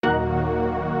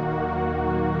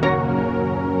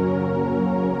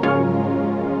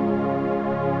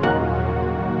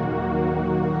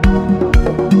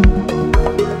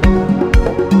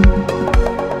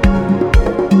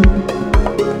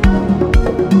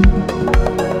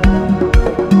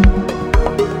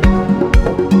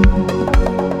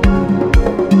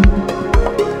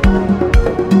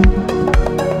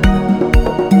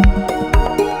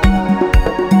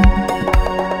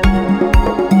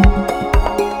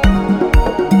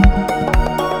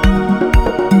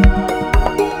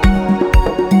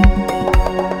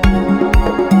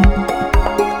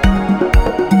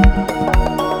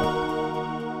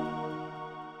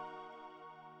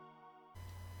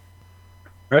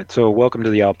right, so welcome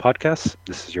to the Owl Podcast.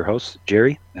 This is your host,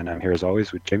 Jerry, and I'm here as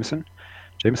always with Jameson.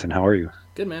 Jameson, how are you?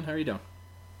 Good man, how are you doing?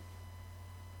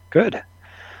 Good.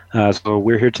 So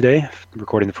we're here today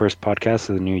recording the first podcast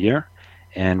of the new year,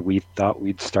 and we thought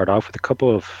we'd start off with a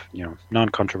couple of,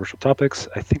 non-controversial topics.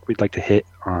 I think we'd like to hit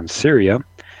on Syria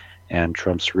and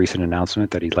Trump's recent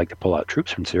announcement that he'd like to pull out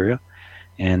troops from Syria.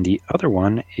 And the other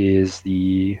one is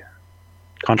the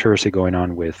controversy going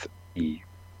on with the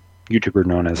YouTuber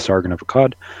known as Sargon of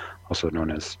Akkad, also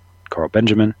known as Carl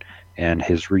Benjamin, and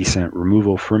his recent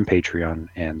removal from Patreon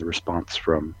and the response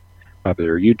from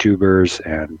popular YouTubers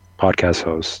and podcast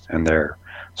hosts and their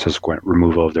subsequent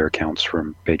removal of their accounts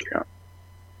from Patreon.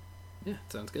 Yeah,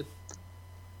 sounds good.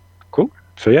 Cool.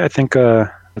 So yeah, I think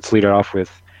let's lead it off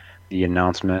with the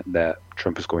announcement that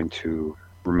Trump is going to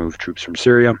remove troops from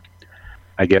Syria.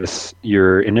 I guess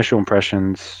your initial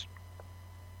impressions,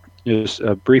 just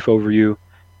a brief overview.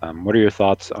 What are your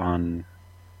thoughts on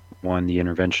one, the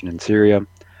intervention in Syria?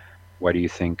 Why do you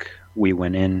think we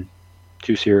went in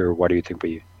to Syria, or why do you think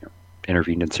we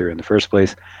intervened in Syria in the first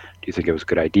place? Do you think it was a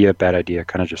good idea, bad idea?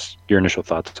 Kind of just your initial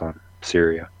thoughts on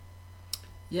Syria.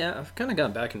 Yeah, I've kind of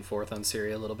gone back and forth on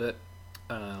Syria a little bit.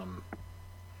 Um,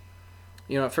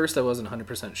 at first I wasn't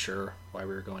 100% sure why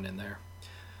we were going in there.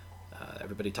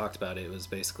 Everybody talked about it. It was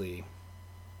basically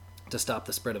to stop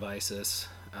the spread of ISIS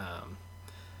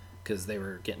because they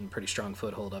were getting pretty strong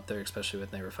foothold up there, especially when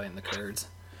they were fighting the Kurds.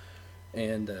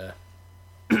 And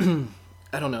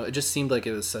I don't know. It just seemed like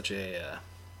it was such a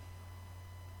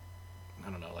I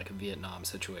don't know, like a Vietnam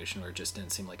situation where it just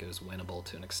didn't seem like it was winnable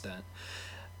to an extent.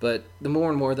 But the more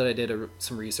and more that I did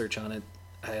some research on it,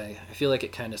 I feel like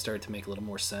it kind of started to make a little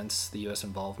more sense, the U.S.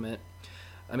 involvement.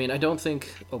 I mean, I don't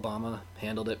think Obama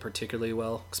handled it particularly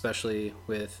well, especially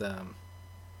with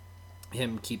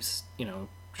him keeps,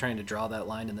 trying to draw that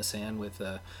line in the sand with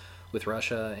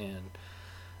Russia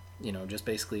and, just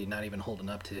basically not even holding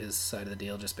up to his side of the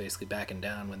deal, just basically backing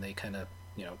down when they kind of,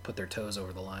 put their toes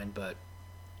over the line. But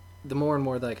the more and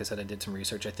more, like I said, I did some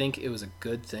research. I think it was a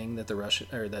good thing that the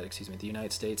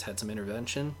United States had some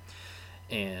intervention,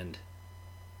 and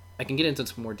I can get into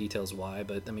some more details why.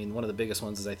 But I mean, one of the biggest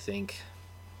ones is I think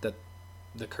that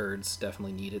the Kurds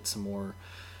definitely needed some more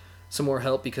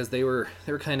help because they were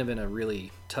kind of in a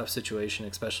really tough situation,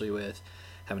 especially with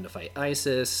having to fight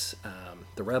ISIS,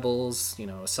 the rebels,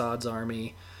 Assad's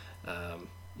army,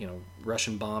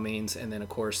 Russian bombings, and then of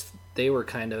course they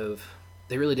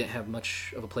really didn't have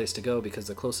much of a place to go because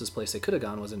the closest place they could have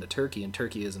gone was into Turkey, and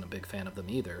Turkey isn't a big fan of them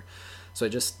either. So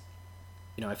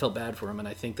I felt bad for them, and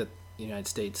I think that the United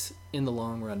States, in the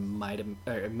long run, might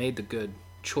have made the good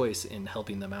choice in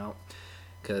helping them out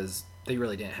because they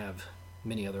really didn't have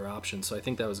many other options. So I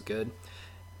think that was good.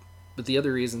 But the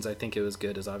other reasons I think it was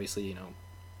good is obviously,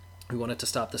 we wanted to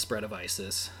stop the spread of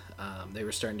ISIS. They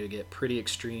were starting to get pretty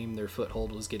extreme. Their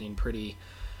foothold was getting pretty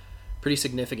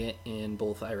significant in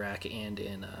both Iraq and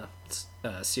in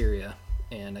Syria.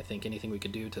 And I think anything we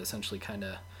could do to essentially kind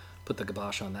of put the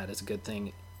kibosh on that is a good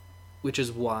thing, which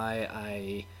is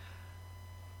one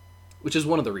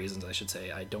of the reasons I should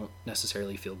say I don't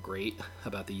necessarily feel great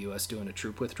about the U.S. doing a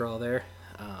troop withdrawal there,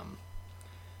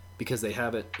 because they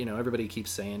haven't. Everybody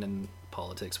keeps saying in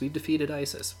politics we've defeated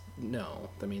ISIS. No,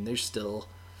 I mean they still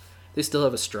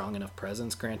have a strong enough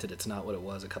presence. Granted, it's not what it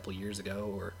was a couple years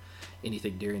ago or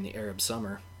anything during the Arab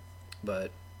summer,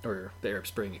 or the Arab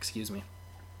Spring, excuse me.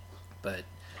 But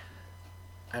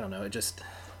I don't know. It just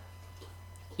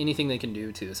anything they can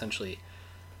do to essentially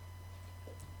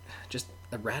just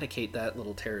eradicate that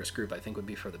little terrorist group, I think would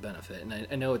be for the benefit. And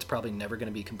I know it's probably never going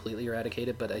to be completely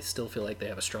eradicated, but I still feel like they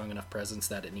have a strong enough presence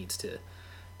that it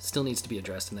still needs to be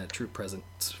addressed, and that troop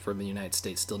presence from the United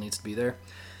States still needs to be there.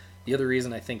 The other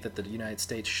reason I think that the United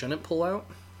States shouldn't pull out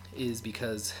is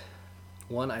because,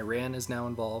 one, Iran is now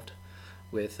involved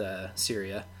with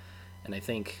Syria, and I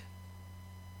think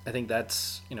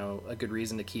that's a good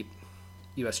reason to keep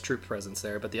U.S. troop presence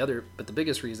there. But the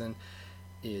biggest reason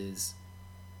is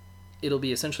it'll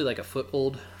be essentially like a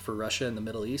foothold for Russia in the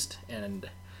Middle East, and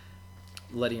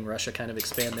letting Russia kind of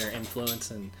expand their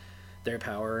influence and their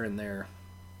power and their,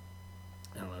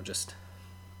 I don't know, just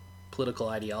political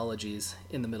ideologies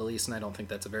in the Middle East. And I don't think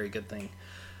that's a very good thing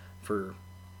for,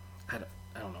 I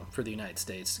don't know, for the United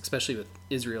States, especially with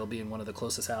Israel being one of the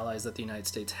closest allies that the United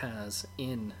States has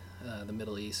in the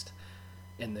Middle East,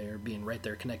 and they're being right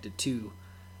there connected to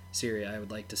Syria. I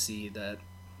would like to see that.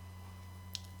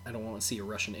 I don't want to see a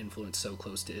Russian influence so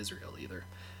close to Israel either.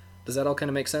 Does that all kind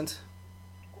of make sense?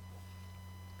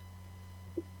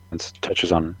 It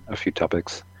touches on a few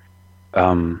topics.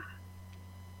 I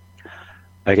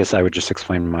guess I would just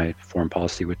explain my foreign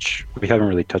policy, which we haven't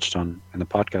really touched on in the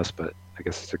podcast, but I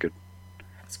guess it's a good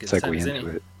It's good as time segue as into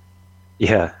any. it.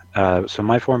 Yeah. So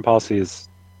my foreign policy is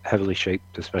heavily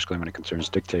shaped, especially when it concerns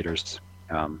dictators,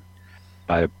 um,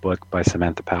 by a book by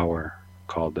Samantha Power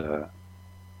called oh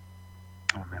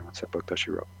man, what's that book that she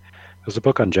wrote? It was a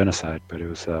book on genocide, but it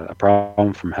was a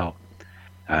problem from hell.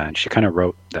 And she kind of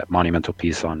wrote that monumental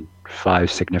piece on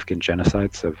 5 significant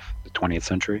genocides of the 20th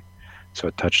century. So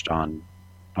it touched on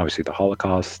obviously the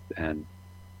Holocaust and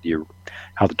the,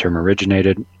 how the term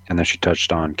originated, and then she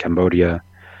touched on Cambodia.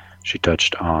 She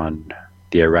touched on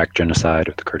the Iraq genocide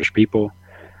of the Kurdish people.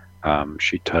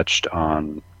 She touched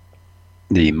on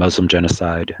the Muslim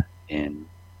genocide in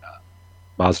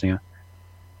Bosnia,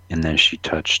 and then she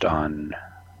touched on,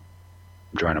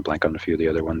 I'm drawing a blank on a few of the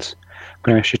other ones.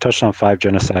 But anyway, she touched on 5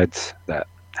 genocides that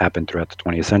happened throughout the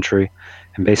 20th century,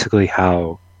 and basically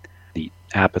how the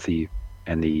apathy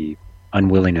and the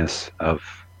unwillingness of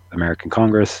American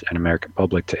Congress and American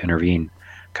public to intervene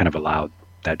kind of allowed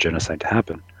that genocide to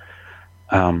happen.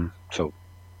 So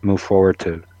move forward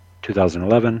to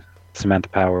 2011. Samantha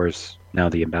Powers, now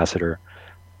the ambassador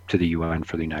to the UN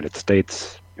for the United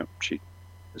States. She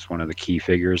is one of the key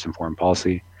figures in foreign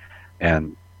policy.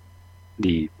 And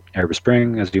the Arab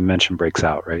Spring, as you mentioned, breaks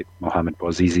out, right? Mohammed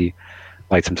Bouazizi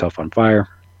lights himself on fire.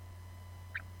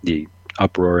 The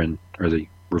uproar or the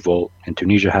revolt in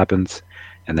Tunisia happens.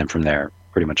 And then from there,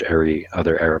 pretty much every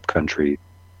other Arab country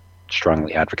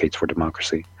strongly advocates for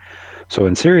democracy. So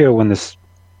in Syria, when this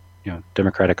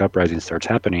democratic uprising starts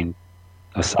happening,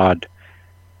 Assad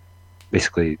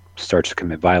basically starts to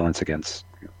commit violence against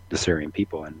the Syrian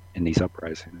people in these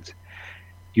uprisings.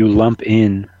 You lump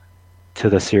in to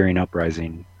the Syrian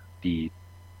uprising the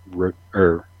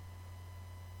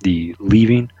the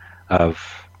leaving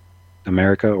of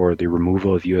America or the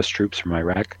removal of U.S. troops from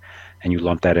Iraq, and you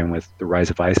lump that in with the rise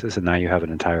of ISIS, and now you have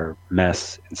an entire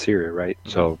mess in Syria, right?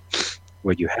 Mm-hmm. So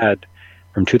what you had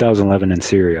from 2011 in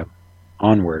Syria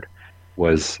onward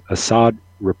was Assad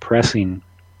repressing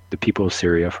the people of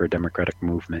Syria for a democratic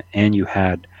movement, and you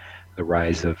had the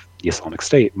rise of the Islamic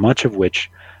State, much of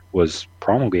which was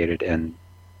promulgated and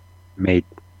made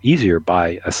easier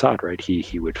by Assad, right?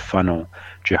 He would funnel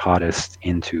jihadists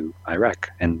into Iraq,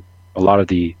 and a lot of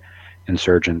the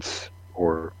insurgents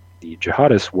or the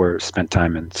jihadists were spent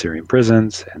time in Syrian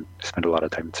prisons and spent a lot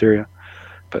of time in Syria,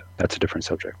 but that's a different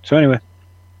subject. So anyway,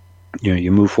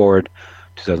 you move forward,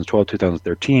 2012,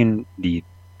 2013, the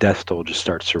death toll just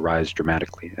starts to rise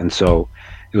dramatically. And so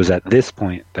it was at this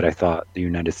point that I thought the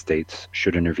United States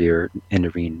should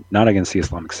intervene not against the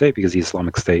Islamic State, because the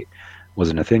Islamic State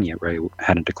wasn't a thing yet, right? It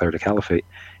hadn't declared a caliphate.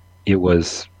 It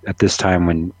was at this time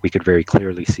when we could very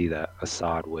clearly see that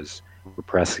Assad was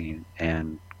repressing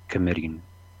and committing,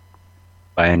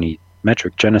 by any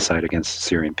metric, genocide against the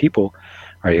Syrian people,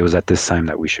 right? It was at this time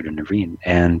that we should intervene.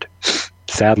 And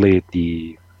sadly,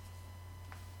 the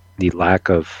lack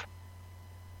of,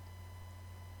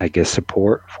 I guess,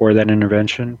 support for that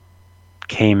intervention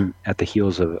came at the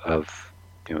heels of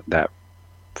that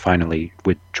finally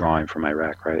withdrawing from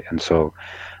Iraq, right? And so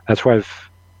that's why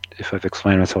if I've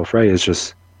explained myself right, it's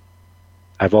just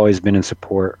I've always been in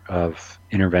support of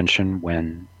intervention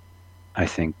when I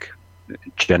think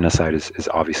genocide is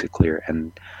obviously clear.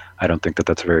 And I don't think that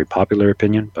that's a very popular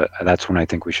opinion, but that's when I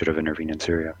think we should have intervened in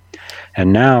Syria.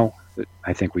 And now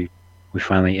I think we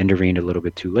finally intervened a little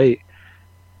bit too late,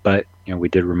 but we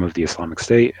did remove the Islamic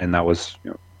State, and that was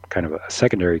kind of a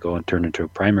secondary goal and turned into a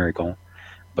primary goal.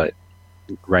 But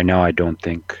right now, I don't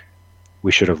think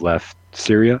we should have left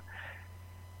Syria,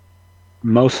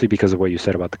 mostly because of what you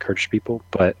said about the Kurdish people,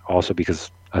 but also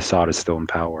because Assad is still in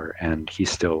power and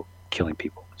he's still killing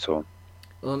people. So,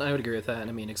 well, and I would agree with that. And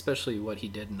I mean, especially what he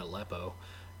did in Aleppo.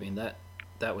 I mean,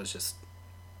 that was just.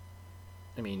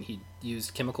 I mean, he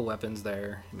used chemical weapons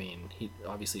there. I mean, he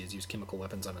obviously has used chemical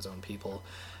weapons on his own people.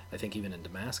 I think even in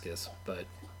Damascus, but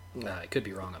I could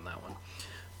be wrong on that one.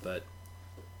 But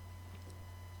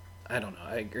I don't know.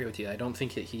 I agree with you. I don't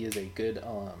think that he is a good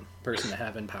person to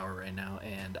have in power right now.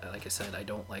 And like I said, I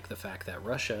don't like the fact that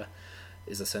Russia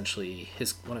is essentially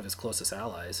one of his closest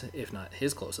allies, if not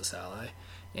his closest ally,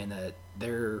 and that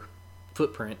their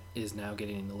footprint is now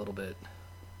getting a little bit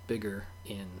bigger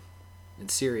in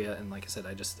Syria. And like I said,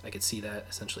 I could see that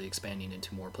essentially expanding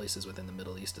into more places within the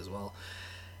Middle East as well.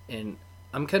 And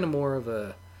I'm kind of more of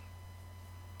a,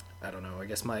 I don't know, I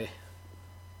guess my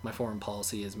foreign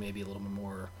policy is maybe a little bit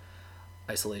more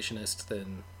isolationist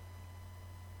than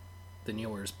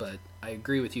yours, but I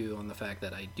agree with you on the fact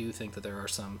that I do think that there are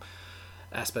some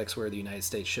aspects where the United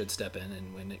States should step in,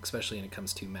 and especially when it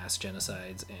comes to mass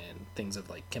genocides and things of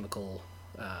like chemical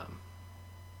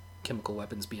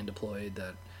weapons being deployed,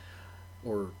 that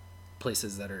or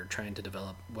places that are trying to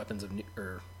develop weapons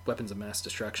of mass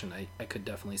destruction, I could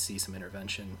definitely see some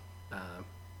intervention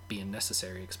being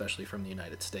necessary, especially from the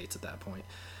United States at that point,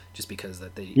 just because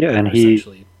that they Yeah, and are he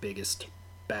essentially biggest,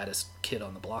 baddest kid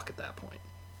on the block at that point.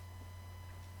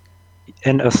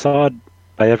 and Assad,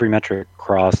 by every metric,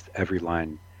 crossed every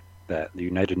line that the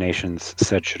United Nations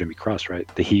said shouldn't be crossed. Right?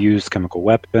 He used chemical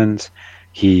weapons.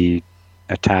 He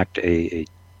attacked a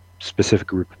specific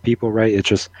group of people. Right? It's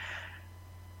just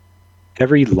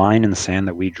every line in the sand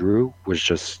that we drew was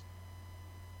just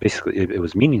basically it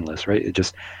was meaningless. Right? It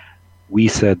just we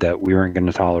said that we weren't going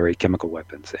to tolerate chemical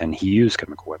weapons, and he used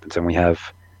chemical weapons, and we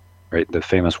have right the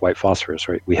famous white phosphorus.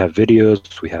 Right? We have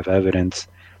videos. We have evidence,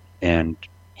 and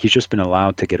he's just been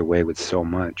allowed to get away with so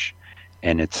much,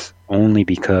 and it's only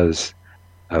because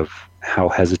of how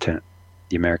hesitant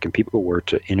the American people were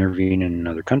to intervene in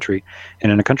another country,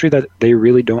 and in a country that they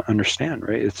really don't understand.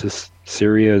 Right? It's just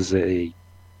Syria is a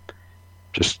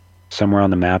just somewhere on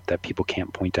the map that people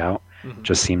can't point out. Mm-hmm.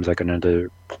 Just seems like another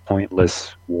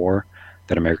pointless war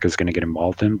that America is going to get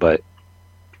involved in. But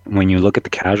when you look at the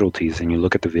casualties and you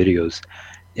look at the videos,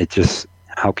 it just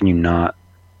how can you not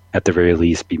at the very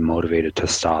least be motivated to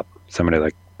stop somebody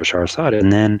like Bashar Assad,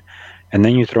 and then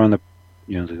you throw in the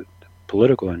the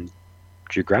political and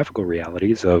geographical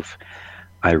realities of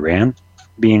Iran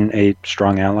being a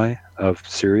strong ally of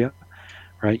Syria,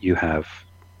 right? You have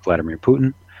Vladimir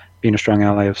Putin being a strong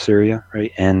ally of Syria,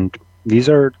 right? And these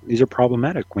are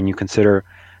problematic when you consider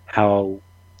how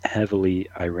heavily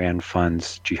Iran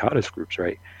funds jihadist groups,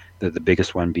 right? The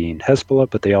biggest one being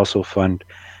Hezbollah, but they also fund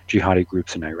jihadi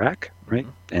groups in Iraq, right?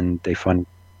 Mm-hmm. And they fund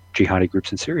jihadi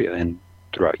groups in Syria and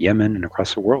throughout Yemen and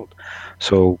across the world.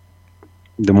 So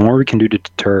the more we can do to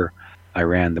deter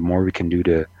Iran, the more we can do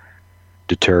to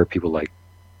deter people like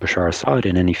Bashar Assad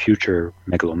and any future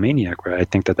megalomaniac, right? I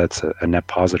think that that's a net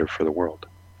positive for the world.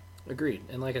 Agreed.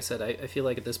 And like I said, I feel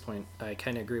like at this point, I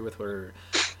kind of agree with where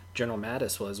General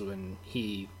Mattis was when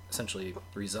he essentially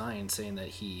resigned, saying that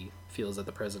he feels that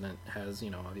the president has,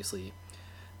 obviously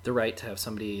the right to have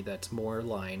somebody that's more in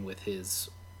line with his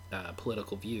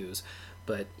political views.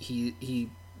 But he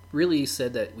really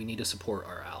said that we need to support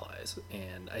our allies.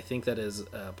 And I think that is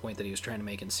a point that he was trying to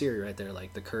make in Syria right there.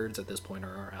 Like, the Kurds at this point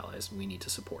are our allies. We need to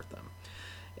support them.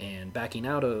 And backing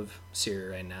out of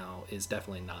Syria right now is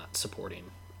definitely not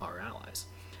supporting our allies.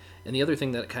 And the other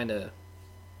thing that kind of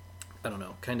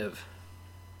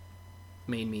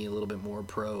made me a little bit more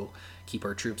pro keep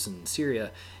our troops in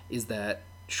Syria is that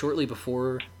shortly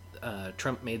before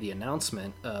Trump made the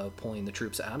announcement of pulling the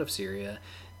troops out of Syria,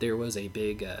 there was a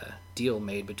big deal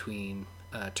made between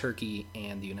Turkey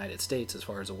and the United States as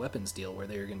far as a weapons deal, where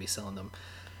they were going to be selling them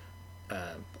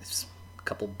a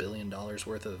couple $1 billion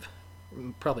worth of,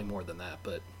 probably more than that,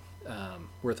 but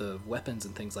worth of weapons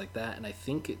and things like that. And I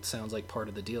think it sounds like part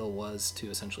of the deal was to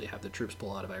essentially have the troops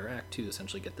pull out of Iraq to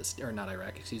essentially get this, or not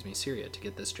Iraq, excuse me, Syria, to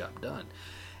get this job done.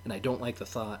 And I don't like the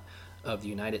thought of the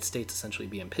United States essentially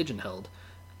being pigeonholed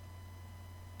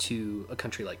to a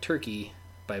country like Turkey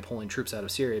by pulling troops out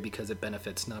of Syria, because it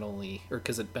benefits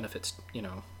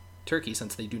Turkey,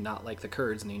 since they do not like the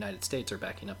Kurds, and the United States are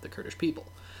backing up the Kurdish people.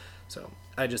 So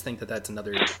I just think that that's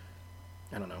another,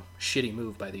 shitty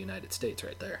move by the United States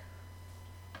right there.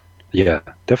 Yeah,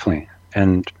 definitely.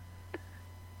 And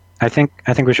I think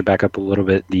we should back up a little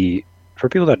bit. For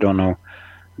people that don't know,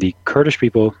 the Kurdish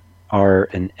people are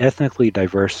an ethnically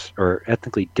diverse or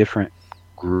ethnically different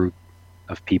group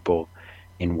of people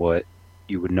in what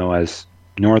you would know as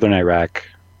northern Iraq,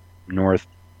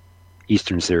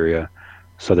 northeastern Syria,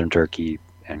 southern Turkey,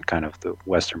 and kind of the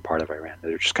western part of Iran.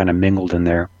 They're just kind of mingled in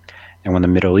there. And when the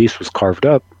Middle East was carved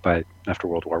up after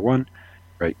World War I,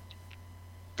 right,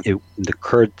 the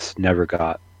Kurds never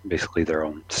got basically their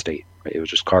own state. Right? It was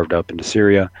just carved up into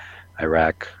Syria,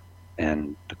 Iraq,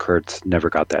 and the Kurds never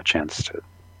got that chance to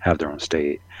have their own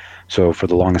state. So for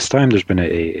the longest time, there's been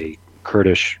a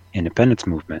Kurdish independence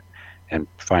movement, and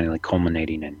finally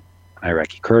culminating in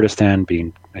Iraqi Kurdistan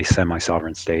being a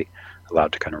semi-sovereign state,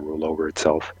 allowed to kind of rule over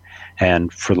itself.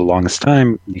 And for the longest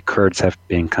time, the Kurds have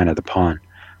been kind of the pawn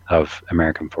of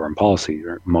American foreign policy,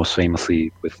 most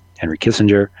famously with Henry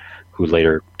Kissinger, who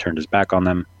later turned his back on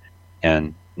them,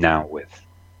 and now with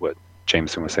what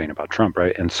Jameson was saying about Trump,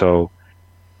 right? And so,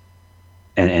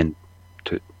 and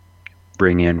to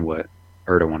bring in what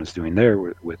Erdogan is doing there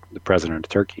with the president of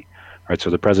Turkey, right? So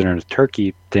the president of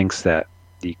Turkey thinks that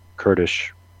the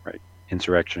Kurdish, right,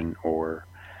 insurrection or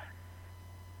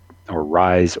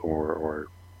rise or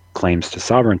claims to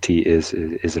sovereignty is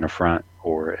an affront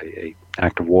or a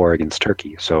act of war against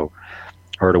Turkey. So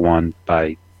Erdogan,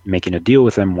 by making a deal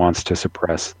with them, wants to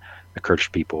suppress the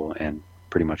Kurdish people and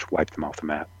pretty much wiped them off the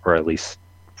map, or at least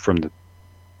from the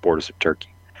borders of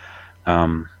Turkey.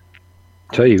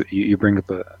 So you bring up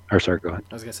or sorry, go ahead.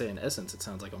 I was gonna say, in essence, it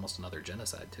sounds like almost another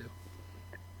genocide too.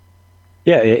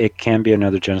 Yeah, it can be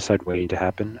another genocide waiting to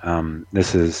happen.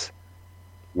 This is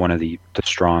one of the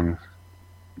strong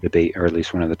debate, or at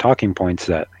least one of the talking points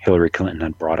that Hillary Clinton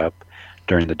had brought up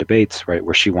during the debates, right,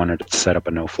 where she wanted to set up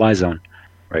a no-fly zone,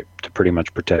 right, to pretty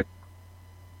much protect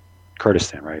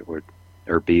Kurdistan, right, where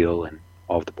Erbil and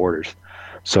all of the borders.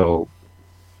 So,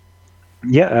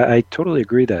 yeah, I totally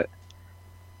agree that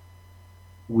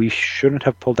we shouldn't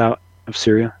have pulled out of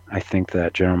Syria. I think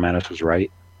that General Mattis was right,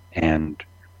 and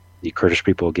the Kurdish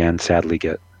people again sadly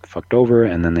get fucked over,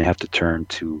 and then they have to turn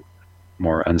to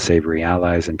more unsavory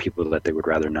allies and people that they would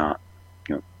rather not,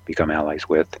 become allies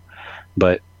with.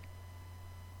 But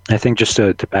I think just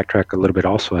to backtrack a little bit,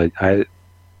 also,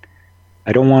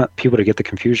 I don't want people to get the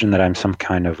confusion that I'm some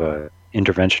kind of a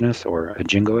interventionist or a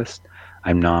jingoist.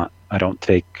 I'm not. I don't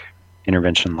take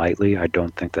intervention lightly. I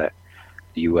don't think that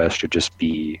the U.S. should just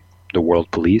be the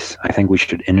world police. I think we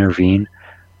should intervene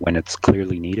when it's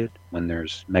clearly needed, when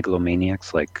there's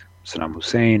megalomaniacs like Saddam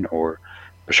Hussein or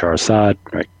Bashar Assad,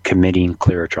 right, committing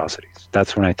clear atrocities.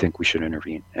 That's when I think we should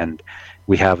intervene. And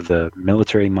we have the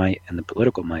military might and the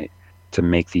political might to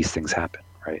make these things happen,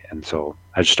 right? And so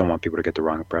I just don't want people to get the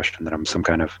wrong impression that I'm some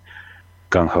kind of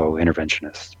gung-ho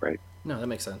interventionist, right? No, that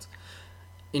makes sense.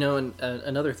 And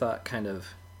another thought kind of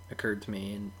occurred to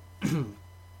me, and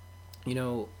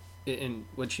in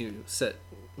what you said,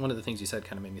 one of the things you said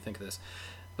kind of made me think of this,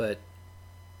 but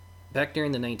back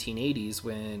during the 1980s,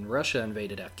 when Russia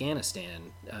invaded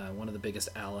Afghanistan, one of the biggest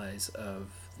allies of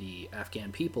the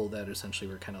Afghan people that essentially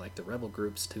were kind of like the rebel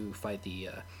groups to fight the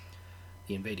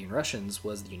invading Russians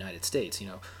was the United States.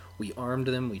 We armed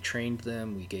them, we trained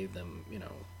them, we gave them,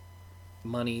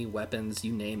 money, weapons,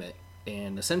 you name it.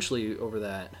 And essentially over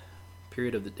that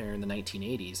period of during the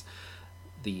 1980s,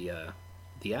 the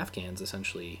Afghans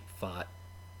essentially fought,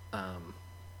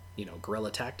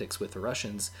 guerrilla tactics with the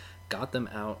Russians, got them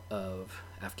out of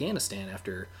Afghanistan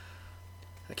after,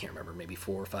 I can't remember, maybe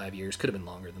 4 or 5 years, could have been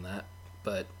longer than that.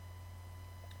 But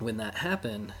when that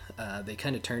happened, they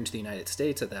kind of turned to the United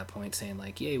States at that point, saying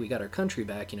like, yay, we got our country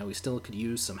back, we still could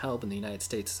use some help, and the United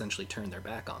States essentially turned their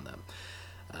back on them.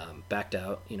 Backed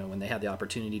out, when they had the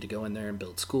opportunity to go in there and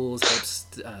build schools,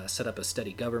 set up a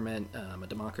steady government, a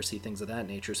democracy, things of that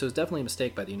nature. So it was definitely a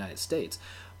mistake by the United States.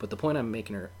 But the point I'm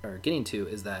making or getting to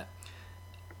is that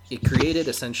it created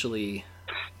essentially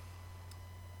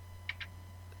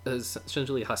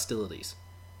hostilities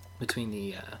between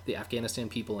the Afghanistan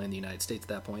people and the United States at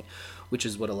that point, which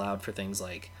is what allowed for things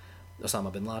like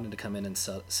Osama bin Laden to come in and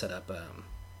set up,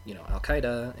 Al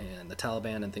Qaeda and the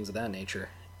Taliban and things of that nature.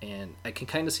 And I can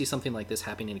kind of see something like this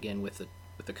happening again with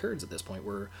the Kurds at this point.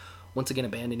 We're once again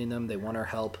abandoning them. They want our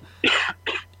help,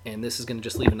 and this is going to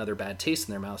just leave another bad taste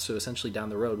in their mouth. So essentially, down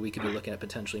the road, we could be looking at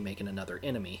potentially making another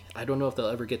enemy. I don't know if they'll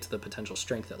ever get to the potential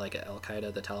strength that like Al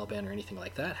Qaeda, the Taliban, or anything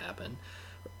like that happen,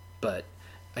 but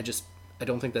I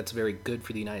don't think that's very good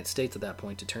for the United States at that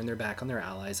point to turn their back on their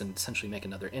allies and essentially make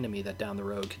another enemy that down the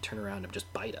road could turn around and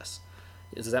just bite us.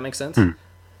 Does that make sense?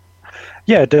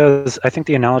 Yeah, it does. I think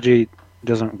the analogy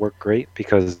doesn't work great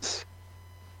because,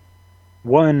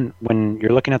 one, when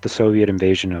you're looking at the Soviet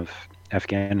invasion of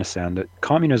Afghanistan, that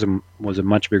communism was a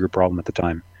much bigger problem at the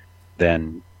time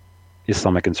than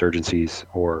Islamic insurgencies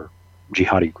or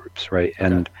jihadi groups, right? Okay.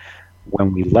 And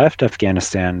when we left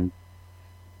Afghanistan,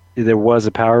 there was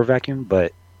a power vacuum,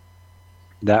 but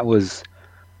that was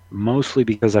mostly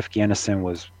because Afghanistan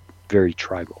was very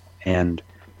tribal. And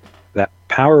that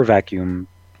power vacuum,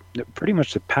 pretty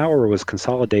much the power was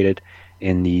consolidated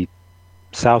in the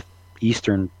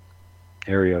southeastern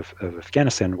area of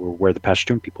Afghanistan, where the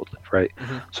Pashtun people live, right?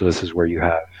 Mm-hmm. So this is where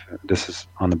this is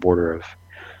on the border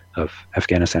of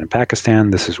Afghanistan and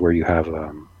Pakistan. This is where you have,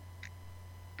 I'm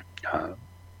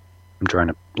trying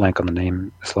to blank on the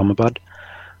name, Islamabad.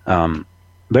 But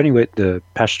anyway, the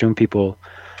Pashtun people,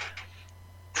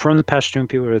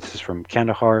 this is from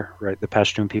Kandahar, right? The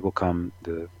Pashtun people come,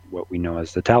 what we know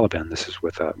as the Taliban. This is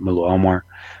with Mullah Omar,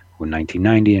 who in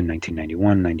 1990 and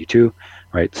 1991, 92,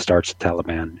 right, starts the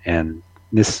Taliban. And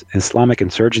this Islamic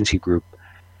insurgency group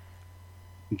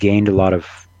gained a lot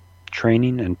of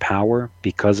training and power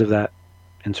because of that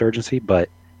insurgency, but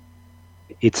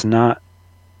it's not,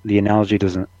 the analogy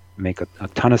doesn't make a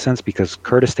ton of sense because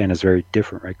Kurdistan is very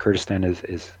different, right? Kurdistan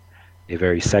is a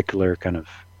very secular kind of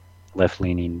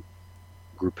left-leaning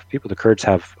group of people. The Kurds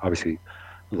have obviously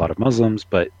a lot of Muslims,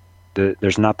 but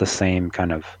there's not the same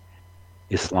kind of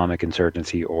Islamic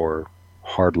insurgency or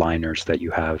hardliners that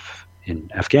you have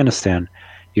in Afghanistan.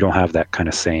 You don't have that kind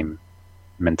of same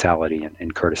mentality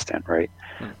in Kurdistan, right?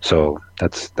 Hmm. So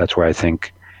that's where I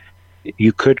think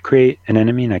you could create an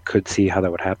enemy, and I could see how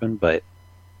that would happen, but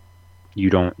you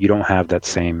don't have that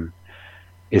same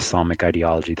Islamic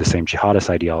ideology, the same jihadist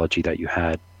ideology that you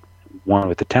had, one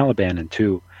with the Taliban, and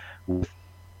two with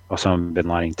Osama bin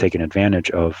Laden taking advantage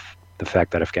of the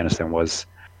fact that Afghanistan was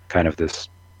kind of this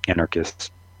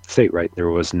anarchist state, right? There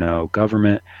was no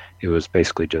government. It was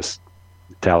basically just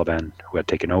the Taliban who had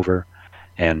taken over.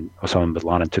 And Osama bin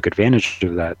Laden took advantage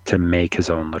of that to make his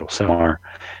own little star.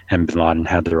 And bin Laden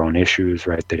had their own issues,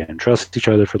 right? They didn't trust each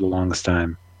other for the longest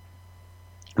time.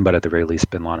 But at the very least,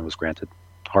 bin Laden was granted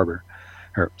harbor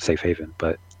or safe haven.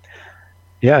 But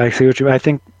yeah, I see what you. I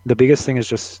think the biggest thing is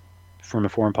just from a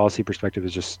foreign policy perspective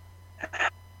is just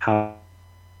how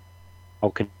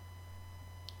can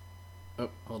Oh,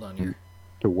 hold on, you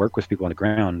to work with people on the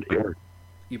ground.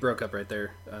 you broke up right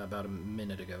there about a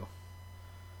minute ago.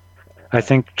 I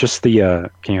think just the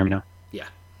can you hear me now? Yeah.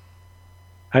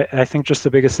 I think just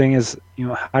the biggest thing is,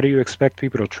 how do you expect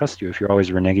people to trust you if you're always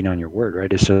reneging on your word,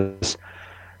 right? It's just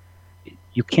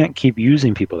you can't keep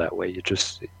using people that way. You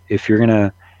just if you're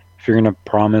gonna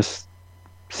promise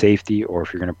safety, or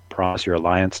if you're gonna promise your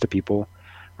alliance to people,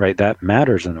 right? That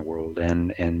matters in the world,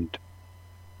 and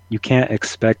you can't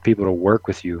expect people to work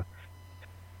with you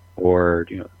or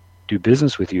do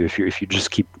business with you if you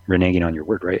just keep reneging on your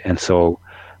word, right? And so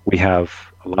we have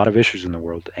a lot of issues in the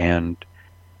world, and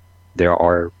there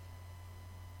are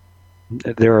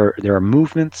there are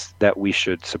movements that we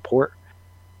should support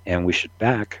and we should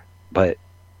back, but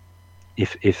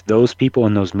if those people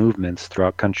in those movements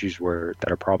throughout countries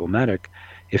that are problematic,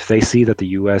 if they see that the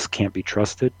U.S. can't be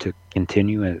trusted to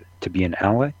continue to be an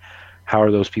ally, how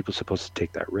are those people supposed to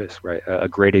take that risk, right? A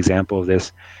great example of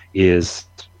this is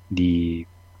the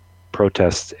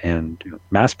protests and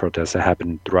mass protests that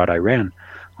happened throughout Iran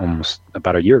almost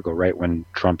about a year ago, right? When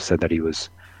Trump said that he was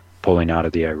pulling out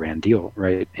of the Iran deal,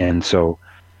 right? And so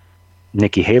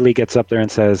Nikki Haley gets up there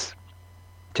and says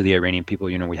to the Iranian people,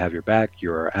 we have your back.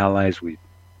 You're our allies.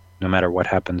 No matter what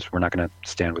happens, we're not going to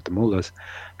stand with the mullahs.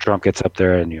 Trump gets up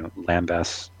there and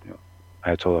lambasts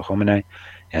Ayatollah Khomeini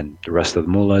and the rest of the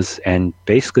mullahs, and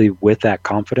basically with that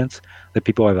confidence, the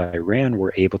people of Iran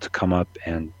were able to come up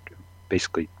and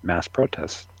basically mass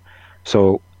protest.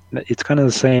 So it's kind of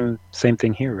the same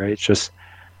thing here, right? It's just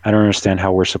I don't understand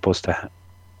how we're supposed to.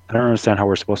 I don't understand how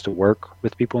we're supposed to work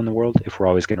with people in the world if we're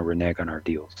always going to renege on our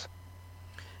deals.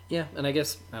 Yeah, and I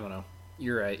guess I don't know.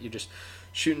 You're right. You're just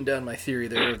shooting down my theory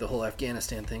there of the whole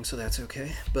Afghanistan thing, so that's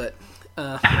okay. But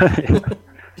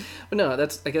but no,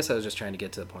 I guess I was just trying to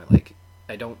get to the point. Like,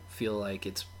 I don't feel like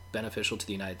it's beneficial to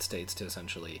the United States to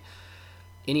essentially,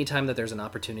 anytime that there's an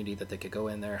opportunity that they could go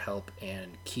in there, help,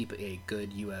 and keep a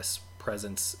good U.S.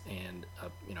 presence and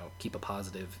keep a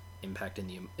positive impact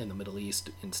in the Middle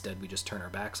East. Instead, we just turn our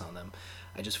backs on them.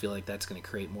 I just feel like that's going to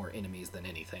create more enemies than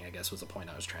anything, I guess, was the point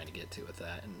I was trying to get to with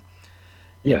that.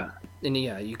 Yeah. And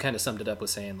yeah, you kind of summed it up with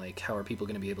saying, like, how are people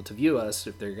going to be able to view us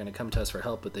if they're going to come to us for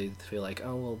help, but they feel like,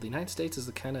 oh, well, the United States is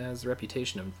kind of has the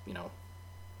reputation of,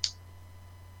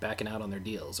 backing out on their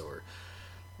deals, or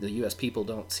the U.S. people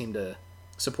don't seem to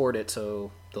support it,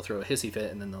 so they'll throw a hissy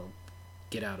fit and then they'll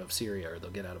get out of Syria, or they'll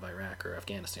get out of Iraq or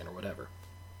Afghanistan or whatever.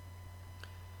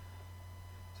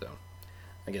 So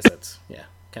I guess that's, yeah,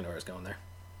 kind of where I was going there.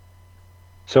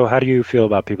 So how do you feel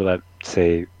about people that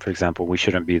say, for example, we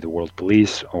shouldn't be the world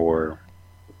police, or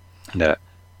that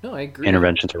No, I agree.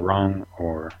 interventions are wrong,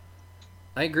 or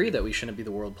I agree that we shouldn't be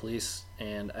the world police,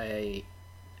 and I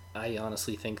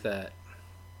honestly think that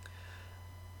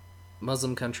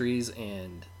Muslim countries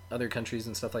and other countries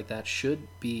and stuff like that should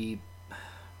be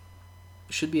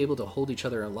able to hold each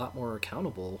other a lot more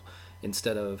accountable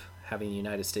instead of having the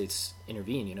United States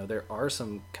intervene. There are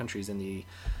some countries in the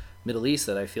Middle East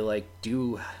that I feel like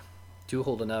do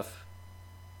hold enough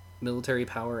military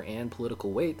power and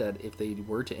political weight that if they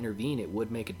were to intervene, it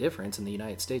would make a difference, and the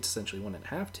United States essentially wouldn't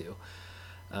have to.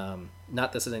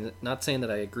 Not saying that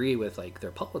I agree with like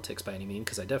their politics by any means,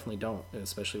 because I definitely don't,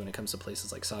 especially when it comes to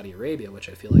places like Saudi Arabia, which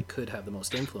I feel like could have the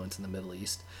most influence in the Middle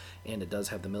East, and it does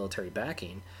have the military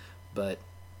backing. But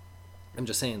I'm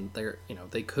just saying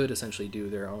they could essentially do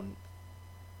their own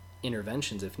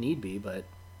interventions if need be, but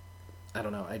I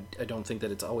don't know. I don't think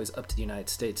that it's always up to the United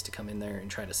States to come in there and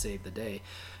try to save the day,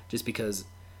 just because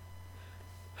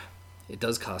it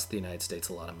does cost the United States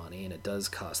a lot of money, and it does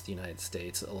cost the United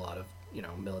States a lot of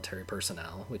military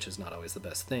personnel, which is not always the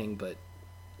best thing. But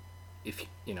if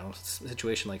a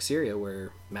situation like Syria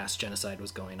where mass genocide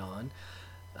was going on,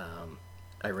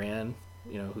 Iran,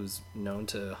 who's known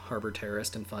to harbor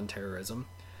terrorists and fund terrorism,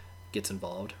 gets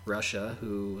involved. Russia,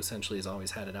 who essentially has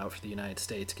always had it out for the United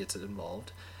States, gets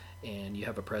involved. And you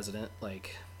have a president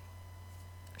like,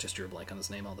 just drew a blank on his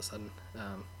name all of a sudden,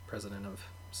 president of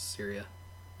Syria.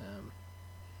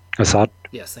 Assad.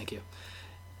 Yes, thank you.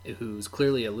 Who's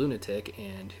clearly a lunatic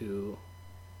and who,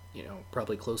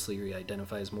 probably closely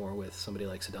identifies more with somebody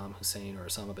like Saddam Hussein or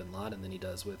Osama bin Laden than he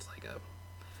does with like a,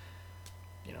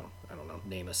 I don't know,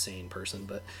 name a sane person.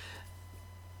 But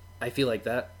I feel like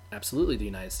that absolutely the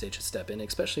United States should step in,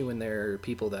 especially when there are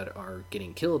people that are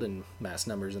getting killed in mass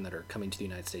numbers and that are coming to the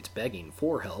United States begging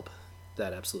for help.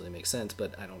 That absolutely makes sense,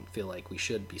 but I don't feel like we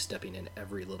should be stepping in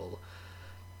every little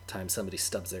time somebody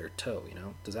stubs their toe.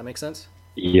 Does that make sense?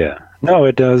 Yeah. No,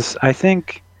 it does. I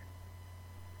think.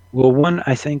 Well, one,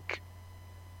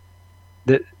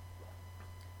 that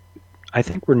I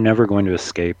think we're never going to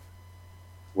escape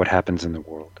what happens in the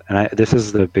world, and this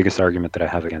is the biggest argument that I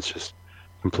have against just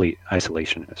complete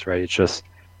isolationists. Right? It's just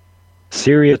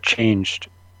Syria changed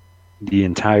the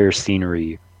entire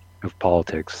scenery of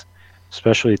politics,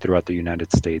 especially throughout the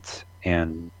United States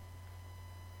and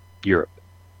Europe,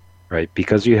 right?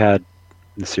 Because you had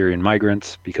the Syrian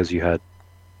migrants, because you had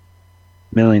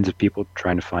millions of people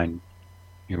trying to find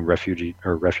refuge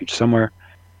somewhere,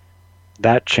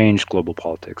 that changed global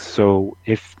politics. So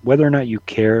if whether or not you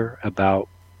care about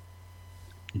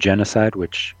genocide,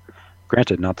 which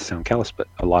granted, not to sound callous, but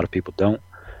a lot of people don't,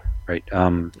 right?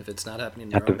 If it's not happening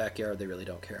in their own backyard, they really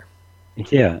don't care.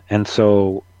 Yeah, and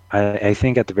so I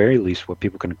think at the very least, what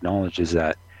people can acknowledge is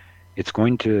that it's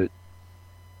going to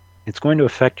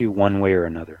affect you one way or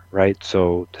another, right?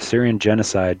 So the Syrian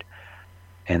genocide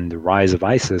and the rise of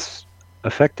ISIS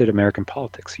affected American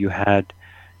politics. You had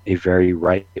a very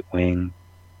right-wing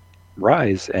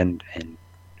rise and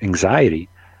anxiety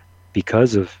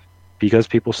because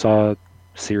people saw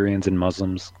Syrians and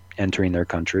Muslims entering their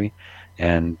country,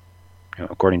 and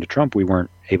according to Trump, we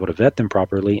weren't able to vet them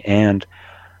properly, and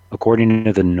according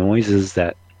to the noises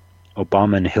that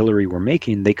Obama and Hillary were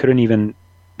making, they couldn't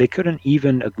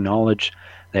even acknowledge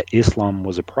that Islam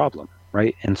was a problem,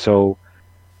 right? And so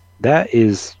that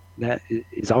is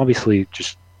obviously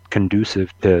just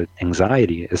conducive to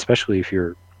anxiety, especially if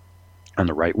you're on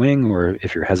the right wing or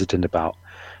if you're hesitant about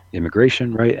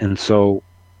immigration, right? And so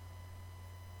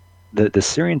the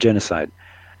Syrian genocide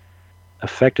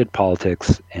affected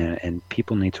politics, and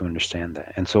people need to understand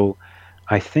that. And so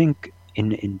I think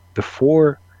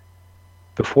before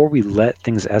we let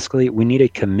things escalate, we need a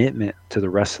commitment to the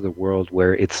rest of the world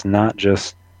where it's not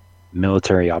just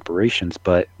military operations,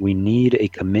 but we need a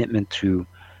commitment to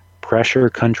pressure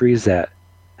countries that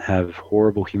have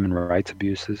horrible human rights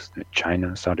abuses,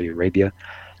 China, Saudi Arabia.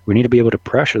 We need to be able to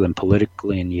pressure them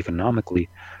politically and economically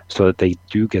so that they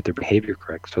do get their behavior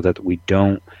correct, so that we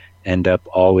don't end up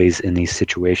always in these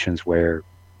situations where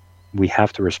we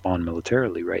have to respond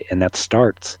militarily, right? And that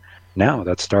starts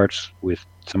with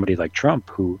somebody like Trump,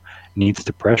 who needs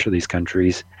to pressure these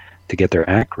countries to get their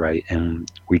act right,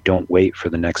 and we don't wait for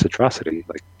the next atrocity,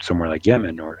 like somewhere like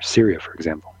Yemen or Syria, for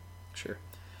example. Sure.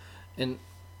 And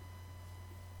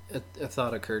a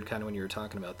thought occurred kind of when you were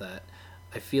talking about that.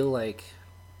 I feel like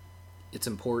it's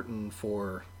important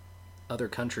for other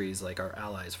countries, like our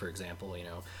allies, for example,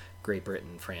 Great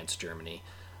Britain, France, Germany,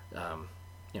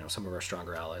 some of our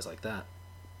stronger allies like that,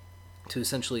 to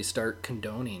essentially start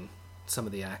condoning some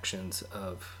of the actions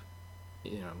of,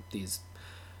 these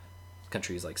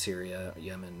countries like Syria,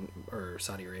 Yemen, or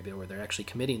Saudi Arabia, where they're actually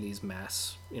committing these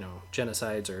mass,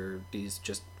 genocides or these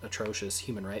just atrocious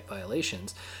human right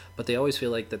violations, but they always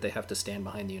feel like that they have to stand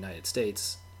behind the United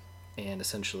States and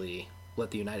essentially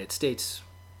let the United States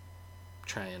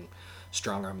try and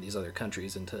strong arm these other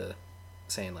countries into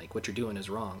saying like what you're doing is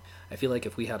wrong. I feel like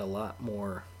if we had a lot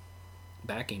more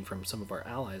backing from some of our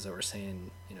allies that were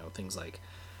saying, things like,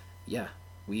 yeah,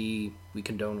 we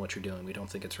condone what you're doing, we don't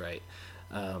think it's right,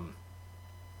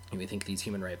 we think these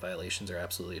human right violations are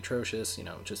absolutely atrocious,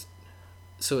 just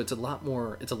so it's a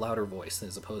louder voice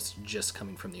as opposed to just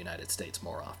coming from the United States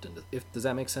more often. Does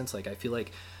that make sense? Like I feel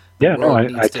like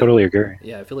I totally agree.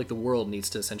 Yeah, I feel like the world needs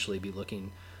to essentially be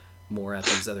looking more at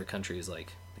these other countries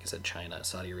like I said, China,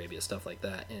 Saudi Arabia, stuff like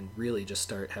that, and really just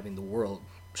start having the world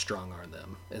strong arm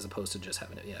them as opposed to just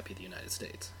having it be the United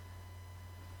States.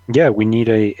 Yeah, we need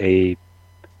a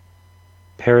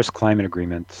Paris climate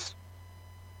agreements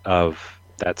of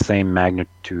that same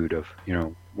magnitude of,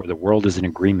 where the world is in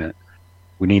agreement.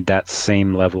 We need that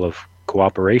same level of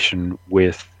cooperation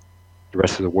with the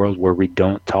rest of the world where we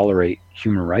don't tolerate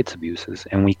human rights abuses.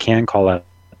 And we can call out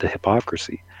the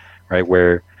hypocrisy, right?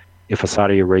 Where if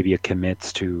Saudi Arabia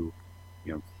commits to,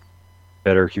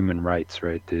 better human rights,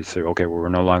 right? They say, okay, well, we're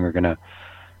no longer going to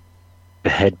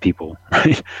behead people,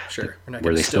 right? Sure, we're not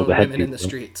Where going to they still stone behead women in the people.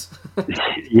 streets.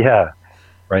 Yeah,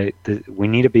 right. We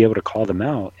need to be able to call them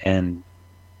out, and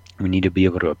we need to be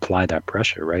able to apply that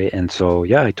pressure, right? And so,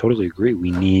 yeah, I totally agree.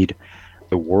 We need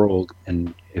the world,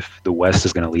 and if the West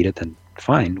is going to lead it, then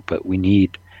fine. But we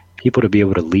need people to be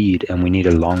able to lead, and we need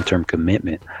a long-term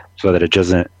commitment so that it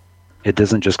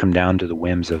doesn't just come down to the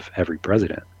whims of every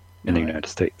president in No, the United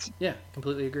States. yeah,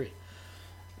 completely agree.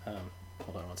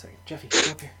 Hold on one second. Jeffy,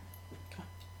 come up here. Come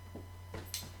on.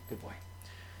 Good boy.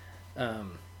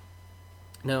 Um,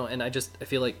 no, and I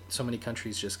feel like so many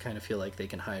countries just kind of feel like they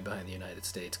can hide behind the United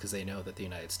States because they know that the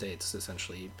United States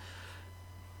essentially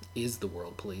is the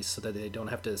world police, so that they don't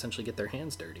have to essentially get their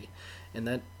hands dirty. And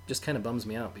that just kind of bums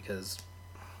me out because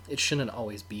it shouldn't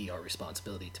always be our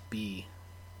responsibility to be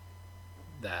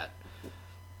that,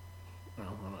 I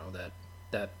don't know,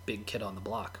 that big kid on the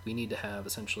block. We need to have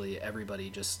essentially everybody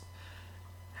just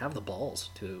have the balls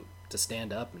to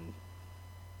stand up and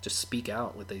just speak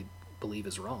out what they believe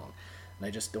is wrong. And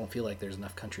I just don't feel like there's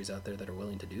enough countries out there that are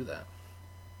willing to do that.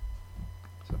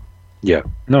 So, Yeah,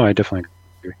 no, I definitely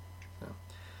agree.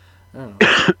 I don't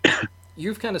know.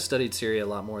 You've kind of studied Syria a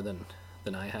lot more than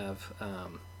I have.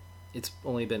 It's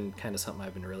only been kind of something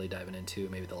I've been really diving into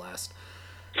maybe the last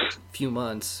few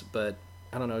months, but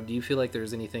I don't know. Do you feel like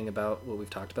there's anything about what we've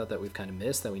talked about that we've kind of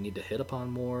missed that we need to hit upon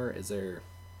more? Is there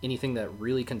anything that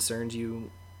really concerns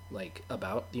you, like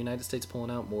about the United States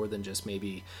pulling out more than just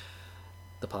maybe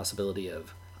the possibility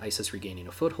of ISIS regaining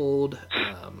a foothold?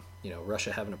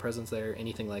 Russia having a presence there,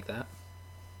 anything like that?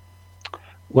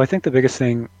 Well, I think the biggest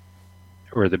thing,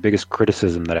 or the biggest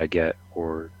criticism that I get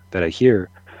or that I hear,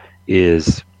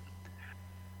 is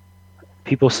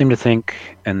people seem to think,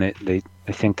 and they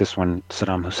think this when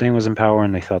Saddam Hussein was in power,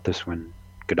 and they thought this when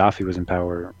Gaddafi was in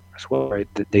power as well, right?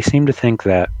 They seem to think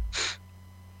that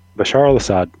Bashar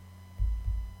al-Assad,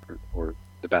 or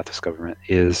the Ba'athist government,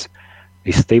 is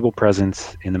a stable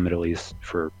presence in the Middle East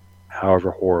for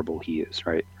however horrible he is,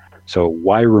 right? So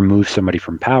why remove somebody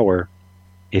from power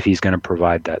if he's going to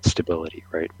provide that stability,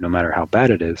 right? No matter how bad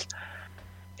it is.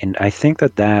 And I think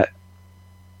that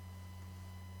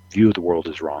view of the world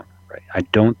is wrong, right?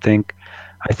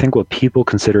 I think what people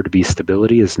consider to be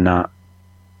stability is not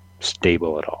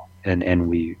stable at all. And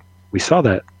we saw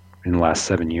that in the last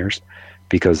 7 years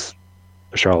because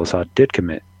Bashar al-Assad did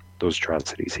commit those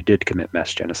atrocities. He did commit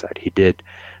mass genocide. He did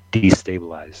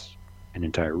destabilize an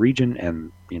entire region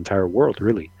and the entire world,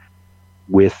 really,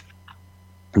 with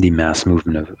the mass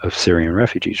movement of Syrian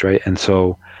refugees, right? And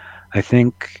so I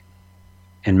think,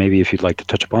 and maybe if you'd like to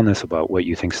touch upon this about what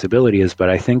you think stability is, but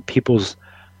I think people's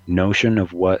notion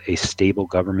of what a stable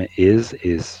government is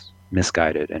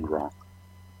misguided and wrong.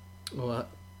 Well,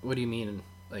 what do you mean?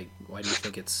 Like, why do you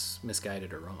think it's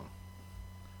misguided or wrong?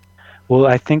 Well,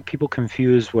 I think people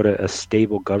confuse what a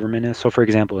stable government is. So, for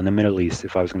example, in the Middle East,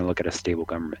 if I was going to look at a stable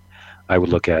government, I would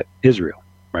look at Israel,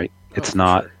 right? Oh, It's for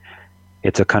not, sure.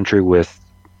 it's a country with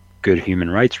good human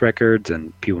rights records,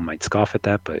 and people might scoff at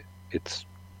that, but it's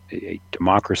a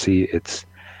democracy. It's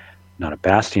not a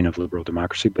bastion of liberal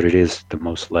democracy, but it is the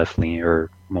most left-leaning or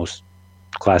most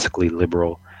classically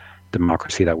liberal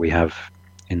democracy that we have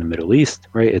in the Middle East,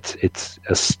 right? It's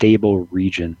a stable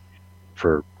region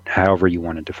for however you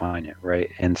want to define it,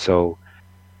 right? And so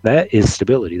that is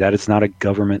stability. That is not a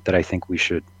government that I think we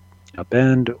should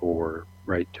upend or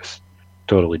right just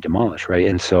totally demolish, right?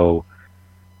 And so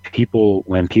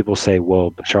when people say,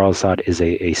 well, Bashar al-Assad is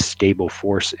a stable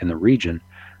force in the region,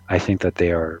 I think that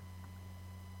they are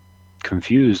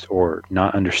confused or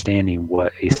not understanding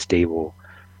what a stable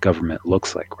government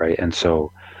looks like, right? And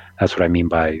so that's what I mean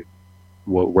by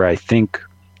where I think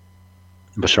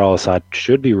Bashar al-Assad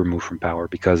should be removed from power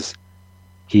because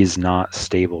he is not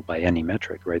stable by any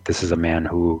metric, right? This is a man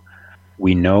who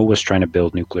we know was trying to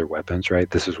build nuclear weapons, right?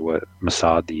 This is what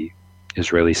Mossad, the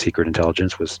Israeli secret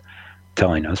intelligence, was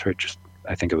telling us, right? Just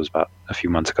I think it was about a few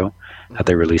months ago that Mm-hmm.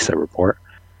 they released that report.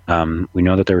 We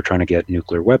know that they were trying to get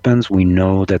nuclear weapons. We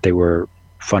know that they were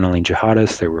funneling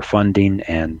jihadists. They were funding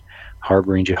and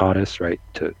harboring jihadists, right,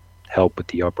 to help with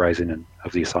the uprising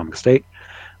of the Islamic State.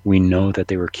 We know that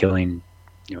they were killing,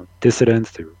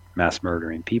 dissidents. They were mass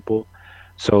murdering people.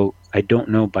 So I don't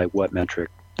know by what metric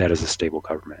that is a stable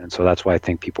government, and so that's why I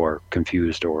think people are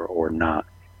confused or not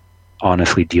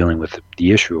honestly dealing with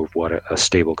the issue of what a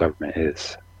stable government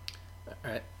is.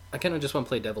 All right. I kind of just want to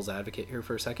play devil's advocate here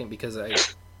for a second because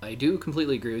I do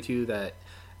completely agree with you that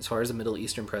as far as a Middle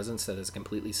Eastern presence that is a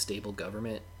completely stable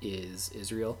government is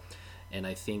Israel, and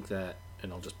I think that,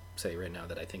 and I'll just say right now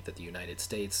that I think that the United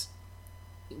States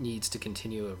needs to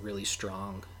continue a really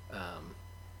strong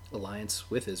alliance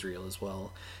with Israel as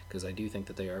well, because I do think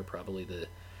that they are probably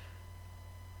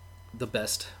the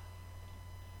best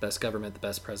government, the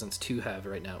best presence to have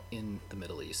right now in the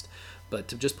Middle East. But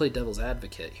to just play devil's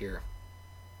advocate here,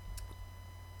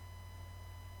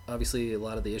 obviously a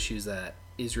lot of the issues that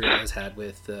Israel has had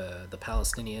with the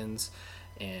Palestinians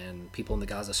and people in the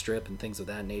Gaza Strip and things of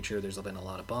that nature, there's been a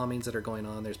lot of bombings that are going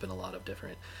on. There's been a lot of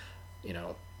different,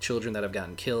 children that have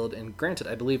gotten killed. And granted,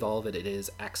 I believe all of it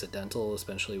is accidental,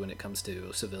 especially when it comes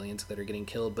to civilians that are getting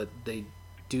killed. But they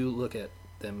do look at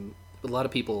them. A lot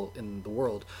of people in the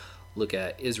world look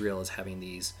at Israel as having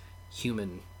these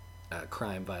human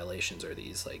crime violations, or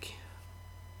these like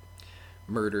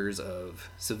murders of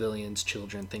civilians,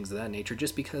 children, things of that nature,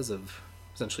 just because of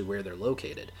essentially where they're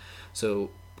located.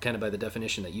 So kind of by the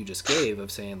definition that you just gave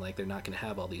of saying like they're not going to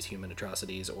have all these human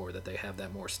atrocities, or that they have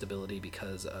that more stability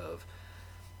because of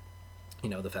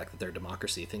the fact that they're a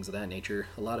democracy, things of that nature,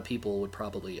 a lot of people would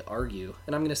probably argue,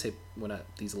 and I'm going to say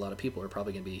a lot of people are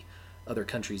probably going to be other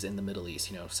countries in the Middle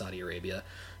East, Saudi Arabia,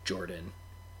 Jordan,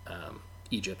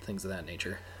 Egypt, things of that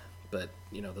nature. But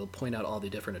they'll point out all the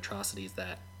different atrocities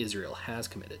that Israel has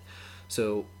committed.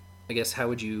 So I guess how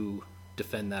would you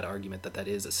defend that argument that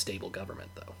is a stable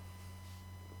government, though?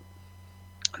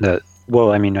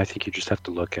 I think you just have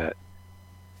to look at,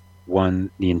 one,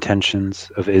 the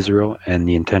intentions of Israel and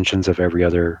the intentions of every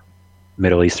other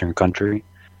Middle Eastern country.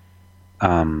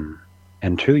 And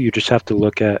two, you just have to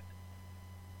look at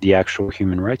the actual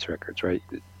human rights records, right?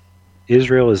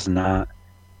 Israel is not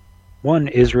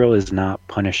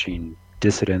punishing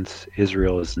dissidents.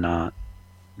 Israel is not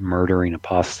murdering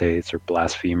apostates or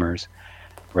blasphemers,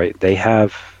 right? They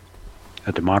have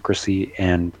a democracy.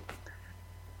 And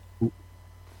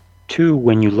two,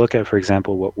 when you look at, for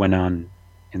example, what went on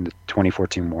in the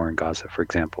 2014 war in Gaza, for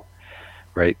example,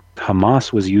 right?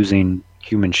 Hamas was using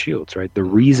human shields, right? The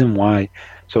reason why,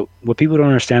 so what people don't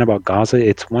understand about Gaza,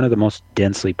 it's one of the most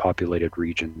densely populated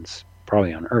regions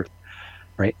probably on earth,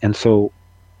 right? And so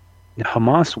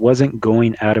Hamas wasn't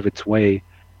going out of its way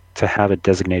to have a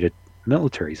designated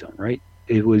military zone, right?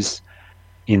 It was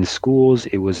in schools,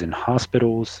 it was in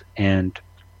hospitals, and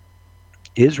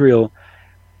Israel,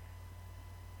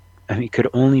 could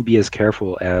only be as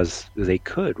careful as they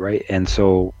could, right? And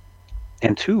so,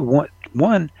 and two,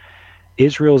 one,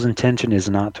 Israel's intention is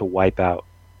not to wipe out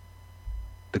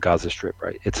the Gaza Strip,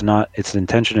 right? Its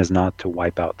intention is not to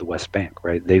wipe out the West Bank,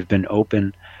 right? They've been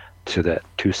open to that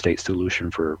two-state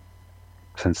solution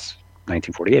since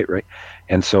 1948, right?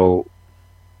 And so,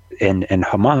 and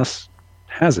Hamas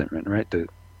hasn't, right? The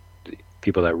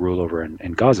people that rule over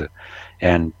in Gaza,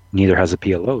 and neither has the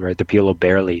PLO, right? The PLO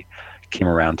barely came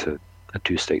around to a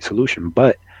two-state solution.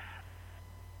 But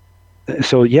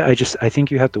so yeah, I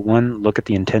think you have to, one, look at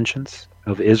the intentions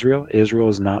of Israel. Israel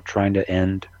is not trying to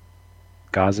end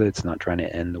Gaza. It's not trying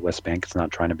to end the West Bank. It's not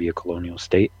trying to be a colonial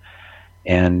state.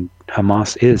 And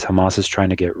Hamas is trying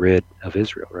to get rid of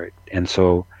Israel, right? And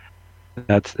so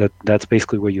that's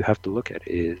basically what you have to look at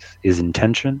is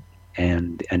intention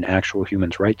and an actual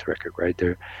human rights record, right?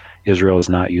 Israel is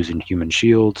not using human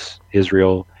shields.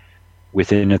 Israel,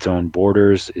 within its own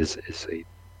borders, is a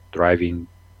thriving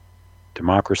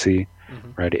democracy,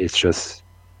 right? It's just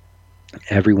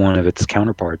every one of its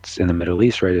counterparts in the Middle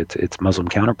East, right? Its Muslim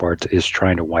counterparts is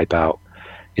trying to wipe out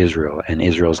Israel, and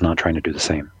Israel is not trying to do the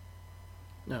same.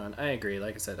 No, and I agree.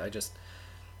 Like I said, I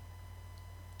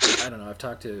don't know. I've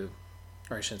talked to,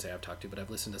 or I shouldn't say I've talked to, but I've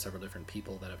listened to several different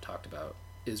people that have talked about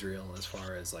Israel as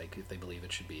far as like if they believe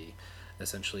it should be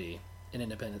essentially an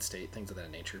independent state, things of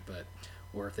that nature,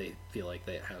 or if they feel like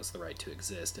it has the right to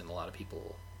exist. And a lot of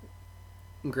people,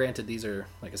 granted, these are,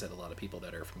 like I said, a lot of people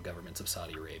that are from governments of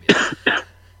Saudi Arabia,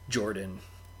 Jordan,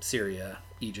 Syria,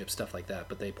 Egypt, stuff like that,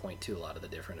 but they point to a lot of the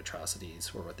different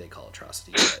atrocities, or what they call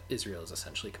atrocities, that Israel has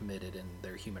essentially committed in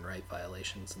their human right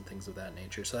violations and things of that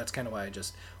nature. So that's kind of why I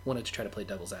just wanted to try to play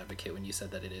devil's advocate when you said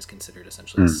that it is considered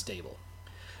essentially stable.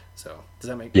 So does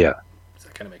that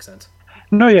kind of make sense?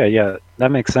 No, yeah,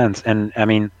 that makes sense. And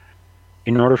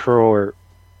in order for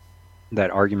that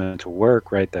argument to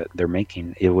work, right, that they're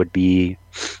making, it would be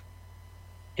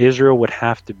Israel would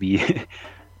have to be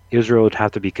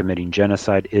committing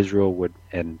genocide. Israel would,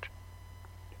 and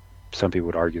some people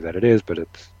would argue that it is, but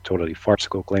it's totally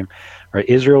farcical claim, right?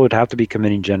 Israel would have to be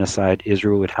committing genocide.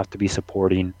 Israel would have to be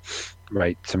supporting,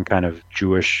 right, some kind of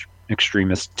Jewish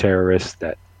extremist terrorists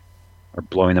that are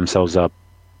blowing themselves up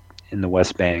in the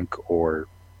West Bank or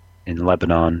in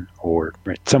Lebanon or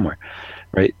right somewhere,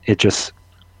 right?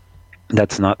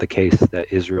 That's not the case.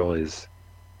 That Israel is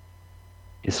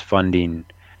funding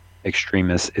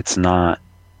extremists. It's not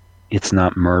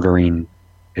murdering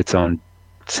its own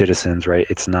citizens, right?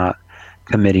 It's not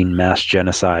committing mass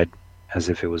genocide as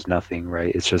if it was nothing,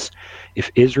 right? It's just if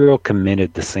Israel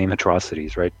committed the same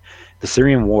atrocities, right? The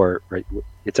Syrian war, right?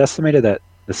 It's estimated that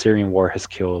the Syrian war has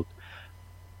killed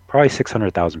probably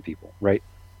 600,000 people, right?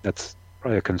 That's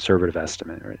probably a conservative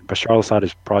estimate, right? Bashar al-Assad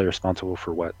is probably responsible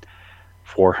for what,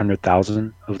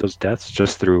 400,000 of those deaths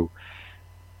just through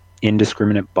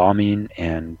indiscriminate bombing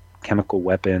and chemical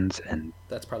weapons and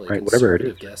That's probably a right, whatever it is.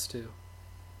 conservative guess too.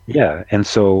 Yeah, and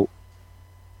so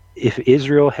if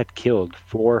Israel had killed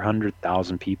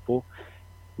 400,000 people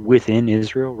within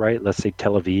Israel, right? Let's say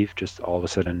Tel Aviv just all of a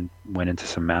sudden went into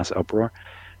some mass uproar,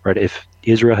 right? If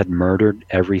Israel had murdered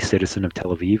every citizen of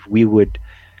Tel Aviv,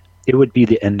 it would be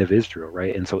the end of Israel,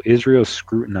 right? And so Israel is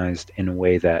scrutinized in a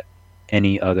way that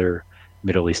any other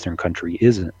Middle Eastern country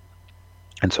isn't.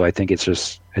 And so I think it's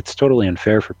totally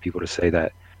unfair for people to say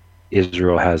that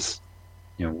Israel has,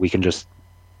 we can just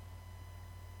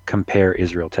compare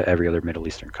Israel to every other Middle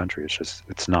Eastern country.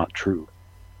 It's not true.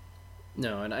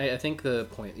 No, and I think the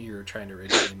point you're trying to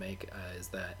originally make is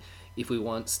that if we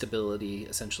want stability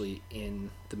essentially in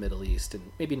the Middle East,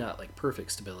 and maybe not like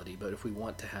perfect stability, but if we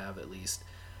want to have at least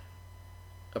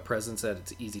a presence that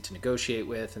it's easy to negotiate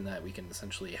with and that we can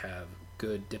essentially have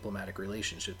good diplomatic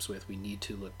relationships with, we need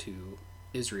to look to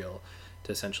Israel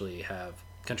to essentially have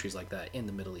countries like that in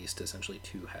the Middle East, essentially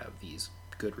to have these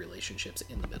good relationships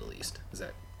in the Middle East. Is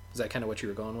that kind of what you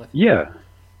were going with? Yeah.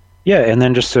 Yeah. And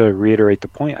then just to reiterate the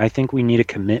point, I think we need a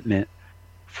commitment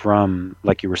from,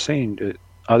 like you were saying,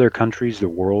 other countries, the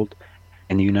world,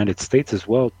 and the United States as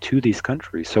well to these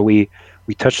countries. So we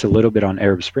touched a little bit on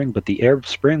Arab Spring, but the Arab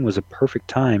Spring was a perfect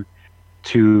time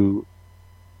to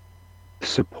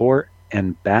support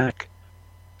and back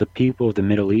the people of the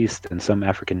Middle East and some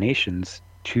African nations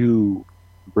to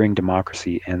bring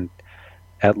democracy and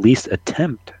at least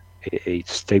attempt a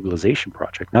stabilization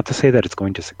project. Not to say that it's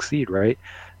going to succeed, right?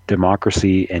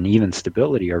 Democracy and even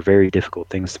stability are very difficult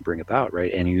things to bring about,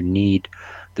 right? And you need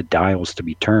the dials to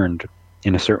be turned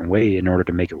in a certain way in order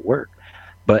to make it work.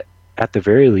 But at the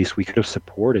very least, we could have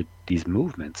supported these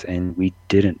movements, and we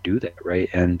didn't do that, right?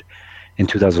 And in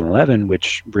 2011,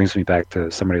 which brings me back to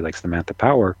somebody like Samantha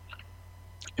Power,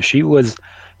 she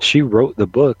wrote the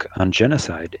book on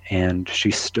genocide, and she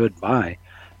stood by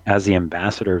as the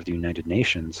ambassador of the United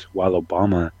Nations while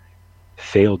Obama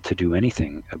failed to do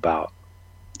anything about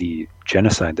the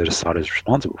genocide that Assad is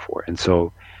responsible for. And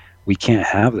so we can't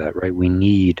have that, right? We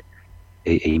need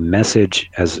a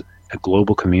message as a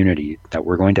global community that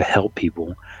we're going to help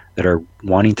people that are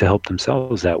wanting to help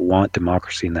themselves, that want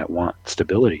democracy and that want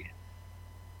stability.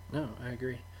 No, I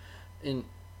agree. And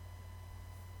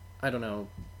I don't know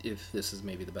if this is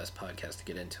maybe the best podcast to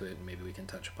get into it, and maybe we can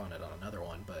touch upon it on another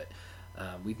one, but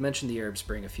we've mentioned the Arab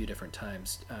Spring a few different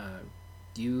times.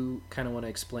 Do you kind of want to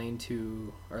explain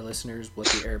to our listeners what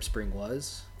the Arab Spring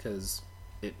was? Because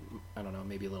I don't know,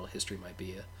 maybe a little history might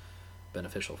be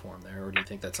beneficial for them there, or do you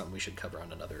think that's something we should cover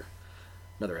on another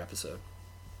episode?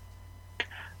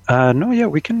 No, yeah,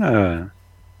 we can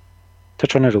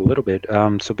touch on it a little bit.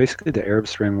 So basically, the Arab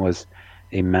Spring was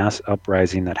a mass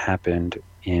uprising that happened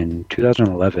in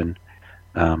 2011.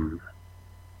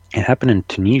 It happened in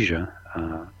Tunisia.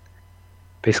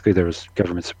 Basically, there was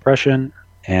government suppression,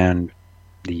 and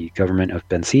the government of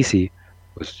Ben Sisi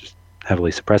was just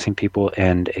heavily suppressing people,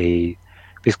 and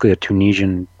basically a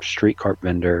Tunisian street cart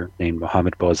vendor named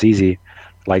Mohamed Bouazizi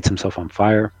lights himself on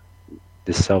fire.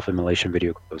 This self-immolation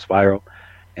video goes viral,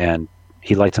 and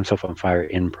he lights himself on fire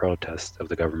in protest of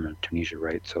the government of Tunisia,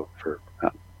 right? So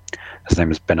his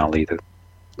name is Ben Ali, the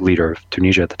leader of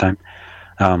Tunisia at the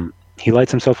time. He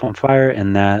lights himself on fire,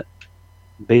 and that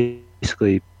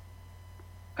basically,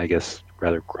 I guess,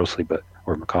 rather grossly,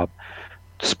 or macabre,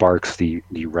 sparks the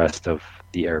rest of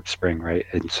the Arab Spring, right?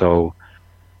 And so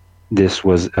this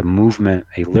was a movement,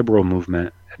 a liberal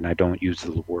movement, and I don't use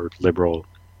the word liberal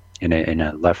in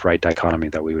a left-right dichotomy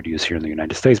that we would use here in the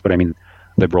United States, but I mean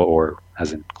liberal, or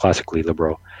as in classically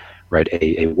liberal, right?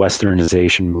 A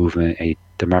westernization movement, a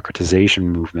democratization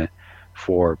movement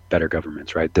for better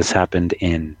governments, right? This happened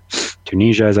in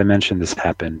Tunisia, as I mentioned. This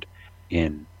happened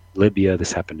in Libya.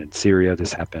 This happened in Syria.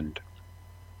 This happened,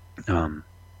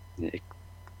 it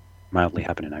mildly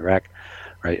happened in Iraq,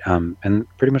 right? And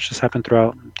pretty much this happened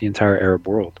throughout the entire Arab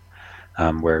world,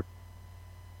 where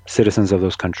citizens of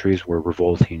those countries were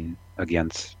revolting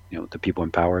against, the people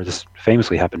in power. This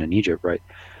famously happened in Egypt, right?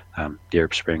 The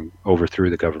Arab Spring overthrew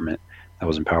the government that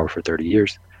was in power for 30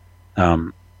 years.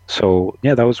 So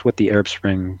yeah, that was what the Arab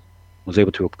Spring was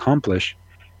able to accomplish,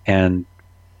 and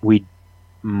we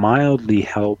mildly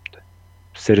helped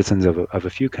citizens of a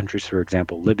few countries, for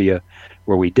example, Libya,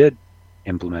 where we did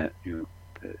implement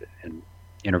an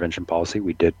intervention policy.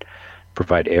 We did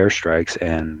provide airstrikes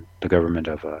and the government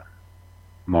of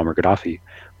Muammar Gaddafi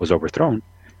was overthrown.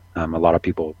 A lot of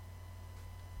people,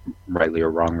 rightly or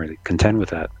wrongly, contend with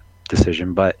that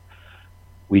decision, but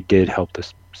we did help the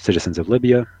citizens of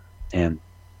Libya, and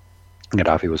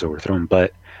Gaddafi was overthrown.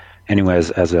 But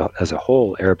anyways, as a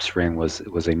whole, Arab Spring was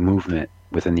a movement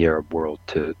within the Arab world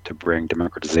to bring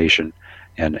democratization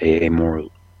and a more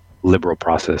liberal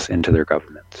process into their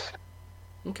governments.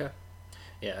 Okay.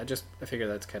 Yeah, I figure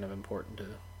that's kind of important to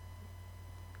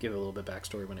give a little bit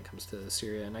backstory when it comes to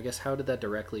Syria, and I guess how did that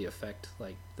directly affect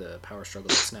like the power struggle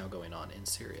that's now going on in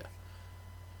Syria?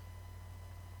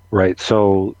 Right.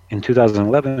 So in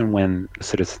 2011, when the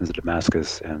citizens of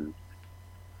Damascus, and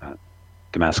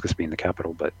Damascus being the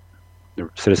capital, but the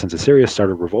citizens of Syria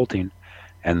started revolting,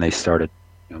 and they started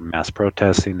mass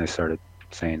protesting. They started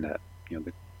saying that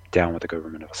down with the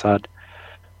government of Assad.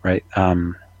 Right.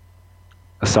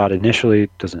 Assad initially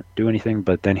doesn't do anything,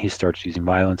 but then he starts using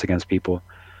violence against people.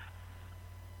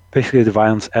 Basically, the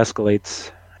violence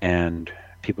escalates and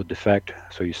people defect.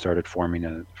 So you started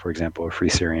forming, for example, a Free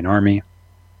Syrian Army,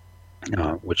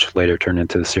 which later turned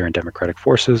into the Syrian Democratic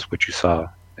Forces, which you saw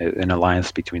an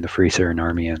alliance between the Free Syrian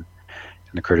Army and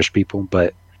the Kurdish people.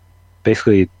 But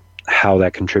basically, how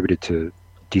that contributed to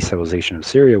destabilization of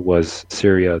Syria was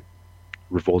Syria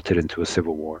revolted into a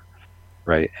civil war,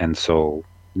 right? And so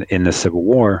in the civil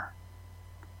war,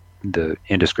 the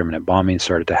indiscriminate bombing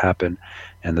started to happen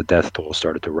and the death toll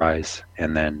started to rise.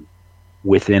 And then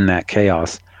within that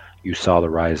chaos, you saw the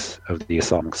rise of the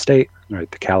Islamic State, right?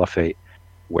 The Caliphate,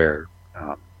 where,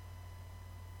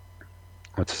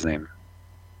 what's his name?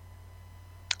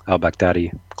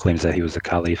 Al-Baghdadi claims that he was the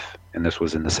caliph, and this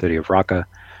was in the city of Raqqa,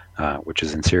 which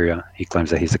is in Syria. He claims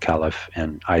that he's the caliph,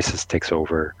 and ISIS takes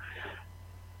over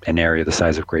an area the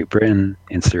size of Great Britain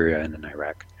in Syria and in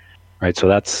Iraq, right? So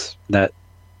that's that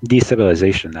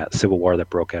destabilization, that civil war that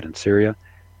broke out in Syria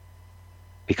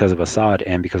because of Assad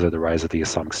and because of the rise of the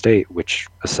Islamic State, which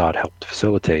Assad helped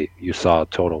facilitate. You saw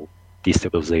total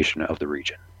destabilization of the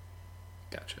region.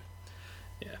 Gotcha.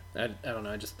 Yeah, I don't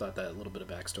know. I just thought that a little bit of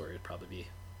backstory would probably be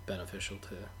beneficial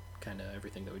to kind of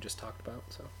everything that we just talked about.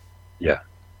 So yeah.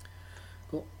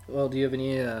 Cool. Well, do you have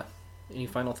any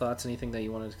final thoughts? Anything that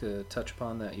you wanted to touch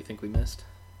upon that you think we missed?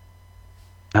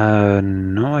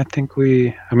 No, I think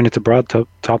it's a broad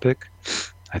topic.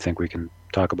 I think we can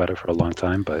talk about it for a long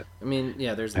time, but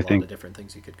there's a lot of different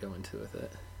things you could go into with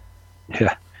it.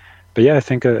 Yeah, but yeah, I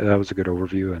think that was a good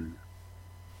overview, and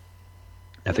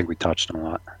I think we touched on a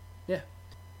lot. Yeah.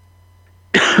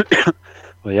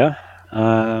 Well, yeah.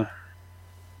 You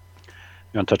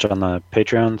want to touch on the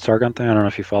Patreon Sargon thing? I don't know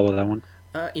if you follow that one.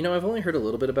 I've only heard a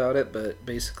little bit about it, but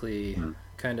basically,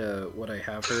 kind of what I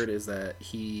have heard is that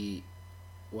he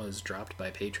was dropped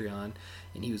by Patreon,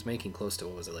 and he was making close to,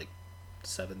 what was it, like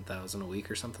 $7,000 a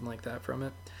week or something like that from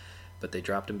it. But they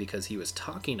dropped him because he was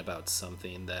talking about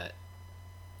something that,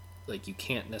 like, you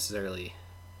can't necessarily,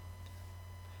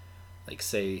 like,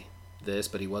 say this,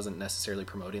 but he wasn't necessarily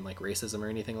promoting, like, racism or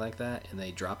anything like that, and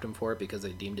they dropped him for it because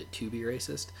they deemed it to be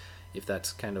racist, if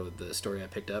that's kind of the story I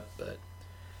picked up. But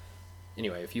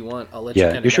anyway, if you want, I'll let you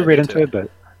kind of... Yeah, you should read into it, but...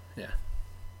 Yeah.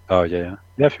 Oh, yeah.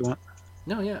 Yeah, if you want.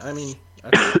 No, yeah, I'll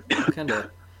kind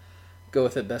of go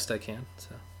with it best I can,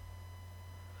 so...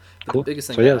 But cool. The biggest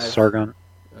thing so, yeah, Sargon...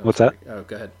 Oh, what's sorry. that? Oh,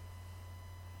 go ahead.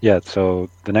 Yeah, so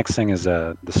the next thing is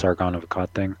the Sargon of Akkad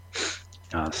thing.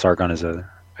 Sargon is a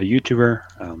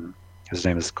YouTuber. His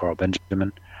name is Carl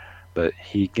Benjamin, but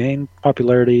he gained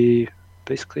popularity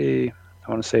basically,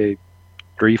 I want to say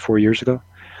 3-4 years ago.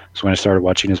 So when I started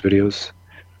watching his videos,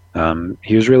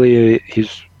 he's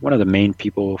one of the main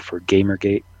people for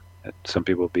Gamergate. Some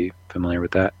people will be familiar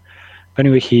with that. But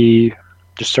anyway, he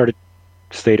just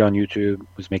stayed on YouTube,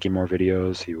 was making more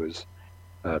videos. He was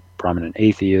a prominent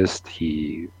atheist.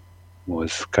 He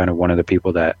was kind of one of the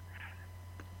people that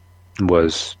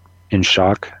was in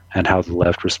shock at how the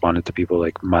left responded to people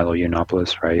like Milo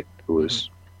Yiannopoulos, right? Who was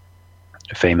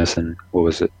famous in,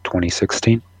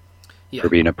 2016? Yeah. For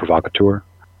being a provocateur.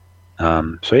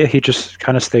 So yeah, he just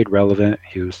kind of stayed relevant.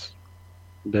 He was,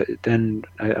 then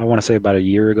I want to say about a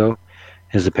year ago,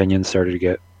 his opinions started to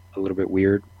get a little bit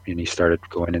weird, and he started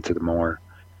going into the more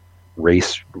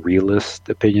race realist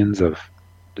opinions of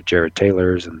the Jared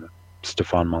Taylors and the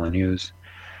Stefan Molyneux.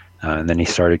 And then he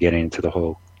started getting into the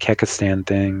whole Kekistan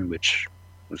thing, which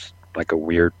was like a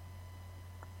weird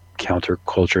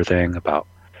counterculture thing about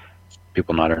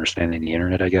people not understanding the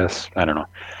internet, I guess. I don't know.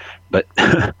 But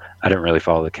I didn't really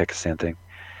follow the Kekistan thing.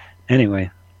 Anyway,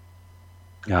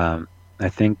 I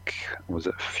think it was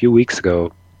a few weeks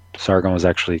ago, Sargon was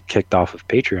actually kicked off of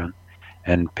Patreon.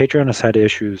 And Patreon has had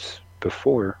issues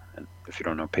before, and if you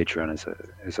don't know, Patreon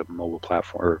is a mobile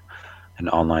platform or an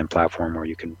online platform where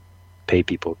you can pay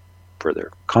people for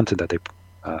their content that they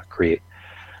create.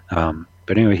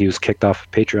 But anyway, he was kicked off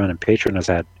of Patreon, and Patreon has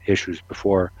had issues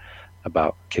before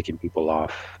about kicking people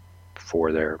off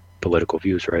for their political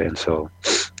views, right? And so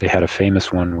they had a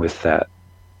famous one with that.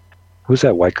 Who's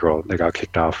that white girl that got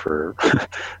kicked off for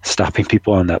stopping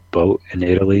people on that boat in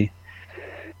Italy?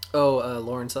 Oh,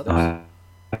 Lauren Southers? I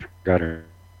forgot her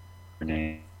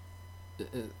name.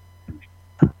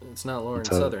 It's not Lauren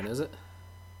Southern, is it?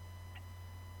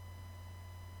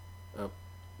 Oh,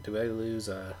 do I lose?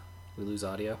 We lose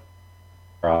audio.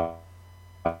 Oh,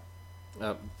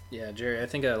 yeah, Jerry. I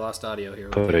think I lost audio here.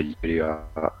 Put a video.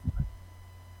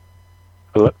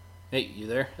 Hey, you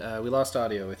there? We lost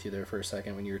audio with you there for a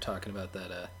second when you were talking about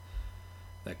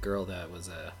that girl that was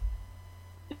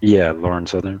Yeah, Lauren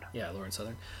Southern. Yeah, Lauren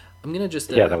Southern. I'm gonna just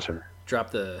that was her.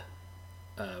 Drop the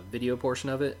video portion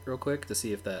of it real quick to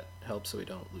see if that helps, so we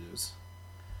don't lose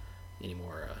any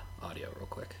more audio real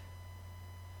quick.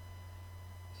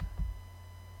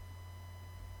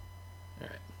 All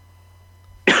right.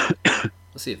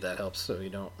 Let's see if that helps, so we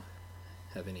don't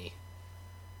have any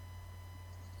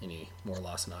more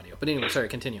loss in audio. But anyway, sorry,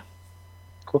 continue.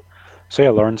 Cool. So yeah,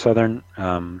 Lauren Southern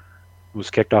was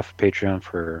kicked off of Patreon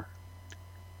for,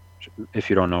 if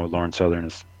you don't know, Lauren Southern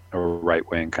is a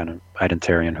right-wing kind of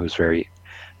identitarian who's very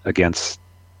against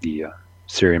the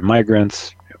Syrian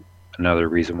migrants. Another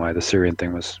reason why the Syrian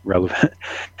thing was relevant.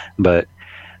 But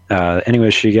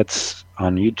anyway, she gets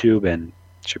on YouTube and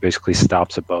she basically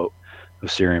stops a boat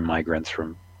of Syrian migrants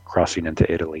from crossing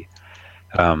into Italy.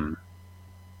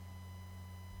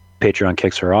 Patreon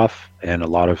kicks her off, and a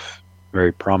lot of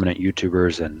very prominent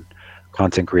YouTubers and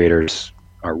content creators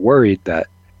are worried that,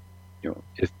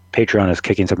 if Patreon is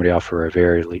kicking somebody off for a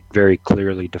very, very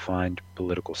clearly defined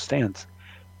political stance,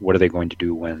 what are they going to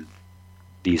do when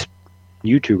these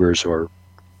YouTubers or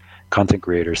content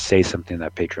creators say something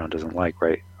that Patreon doesn't like,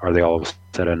 right? Are they all of a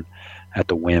sudden at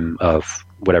the whim of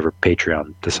whatever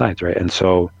Patreon decides, right? And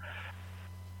so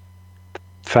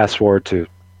fast forward to,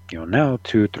 now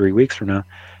 2-3 weeks from now,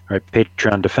 right?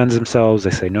 Patreon defends themselves.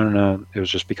 They say, no, it was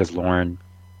just because Lauren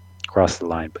crossed the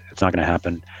line, but it's not going to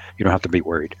happen. You don't have to be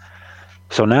worried.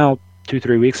 So now,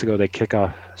 2-3 weeks ago, they kick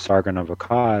off Sargon of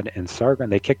Akkad, and Sargon,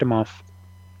 they kicked him off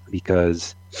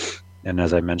because, and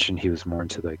as I mentioned, he was more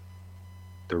into the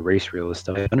race realist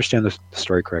stuff. I understand the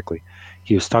story correctly.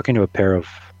 He was talking to a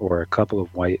couple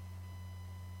of white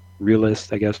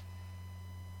realists, I guess,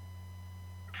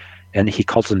 and he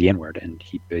calls them the N-word, and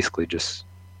he basically just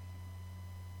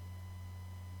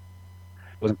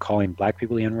wasn't calling black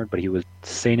people the N-word, but he was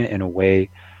saying it in a way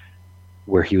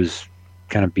where he was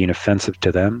kind of being offensive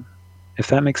to them, if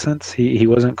that makes sense. He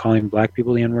wasn't calling black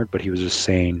people the N-word, but he was just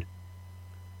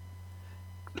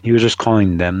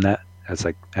calling them that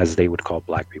as they would call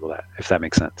black people that, if that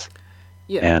makes sense.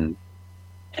 Yeah.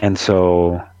 And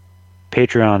so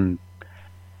Patreon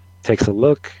takes a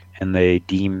look and they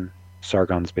deem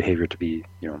Sargon's behavior to be,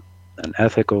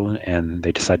 unethical, and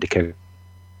they decide to kick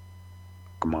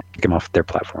him off their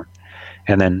platform.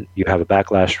 And then you have a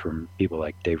backlash from people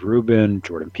like Dave Rubin,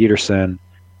 Jordan Peterson,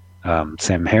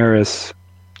 Sam Harris,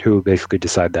 who basically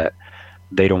decide that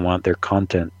they don't want their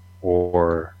content,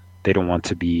 or they don't want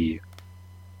to be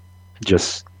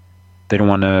they don't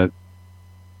want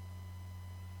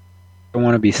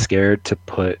to be scared to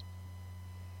put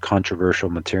controversial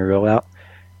material out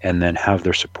and then have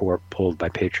their support pulled by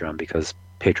Patreon because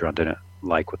Patreon didn't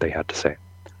like what they had to say.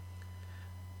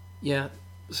 Yeah,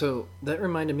 so that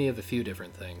reminded me of a few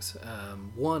different things.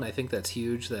 One, I think that's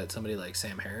huge that somebody like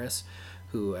Sam Harris,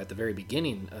 who at the very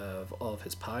beginning of all of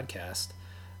his podcast,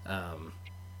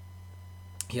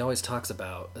 he always talks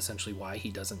about essentially why he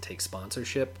doesn't take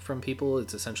sponsorship from people.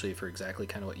 It's essentially for exactly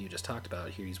kind of what you just talked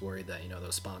about. Here he's worried that,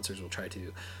 those sponsors will try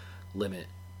to limit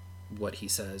what he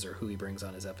says or who he brings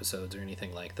on his episodes or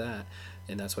anything like that.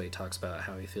 And that's why he talks about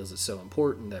how he feels it's so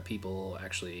important that people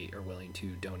actually are willing to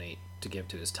donate to give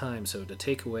to his time. So to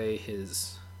take away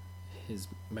his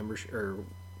membership, or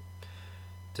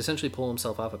to essentially pull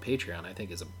himself off of Patreon, I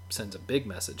think sends a big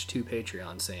message to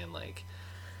Patreon saying like,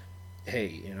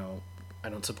 hey, I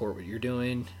don't support what you're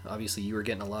doing. Obviously you were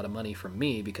getting a lot of money from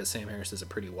me because Sam Harris is a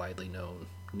pretty widely known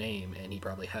name and he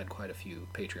probably had quite a few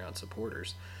Patreon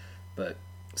supporters. But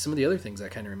some of the other things that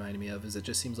kind of reminded me of is it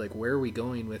just seems like, where are we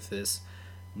going with this?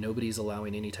 Nobody's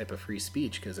allowing any type of free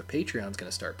speech, because if Patreon's going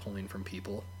to start pulling from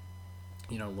people,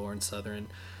 Lauren Southern,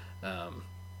 why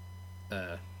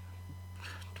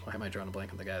am I drawing a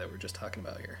blank on the guy that we're just talking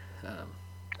about here?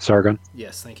 Sargon?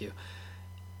 Yes, thank you.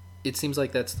 It seems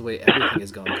like that's the way everything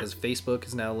is going, because Facebook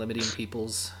is now limiting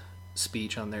people's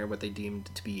speech on there, what they deemed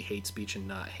to be hate speech and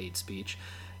not hate speech.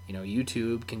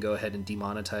 YouTube can go ahead and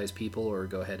demonetize people or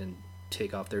go ahead and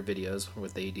take off their videos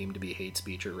what they deem to be hate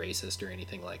speech or racist or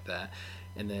anything like that.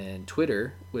 And then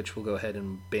Twitter, which will go ahead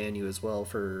and ban you as well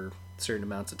for certain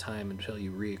amounts of time until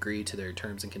you re-agree to their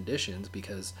terms and conditions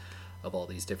because of all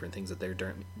these different things that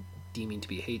they're deeming to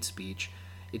be hate speech.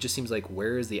 It just seems like,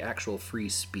 where is the actual free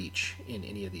speech in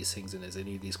any of these things, and does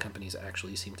any of these companies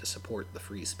actually seem to support the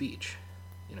free speech?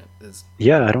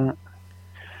 Yeah, I don't.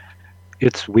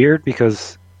 It's weird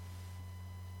because,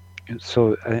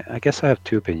 so I guess I have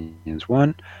two opinions.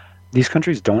 One, these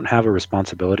countries don't have a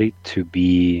responsibility to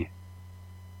be.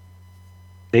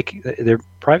 They're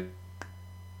private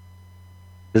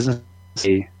business.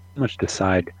 They much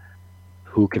decide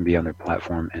who can be on their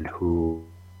platform and who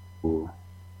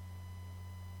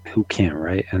can't,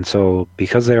 right? And so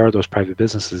because they are those private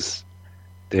businesses,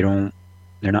 they're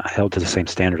not held to the same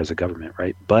standard as a government,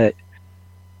 right? But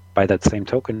by that same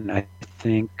token, I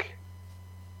think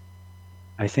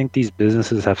these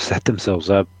businesses have set themselves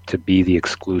up to be the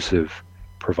exclusive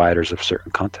providers of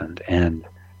certain content, and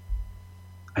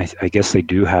I guess they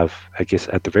do have, I guess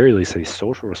at the very least, a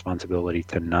social responsibility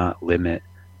to not limit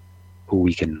who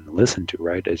we can listen to,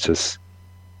 right? It's just,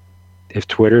 if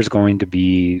Twitter's going to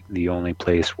be the only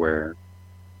place where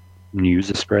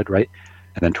news is spread, right,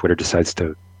 and then Twitter decides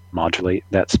to modulate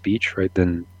that speech, right,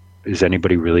 then is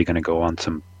anybody really going to go on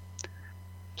some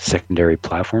secondary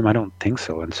platform? I don't think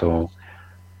so. And so,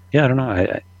 yeah, I don't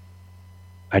know.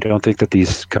 I don't think that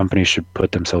these companies should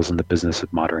put themselves in the business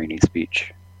of moderating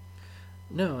speech.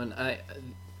 No, and I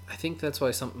think that's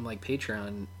why something like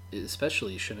Patreon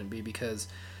especially shouldn't be, because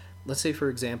let's say, for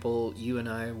example, you and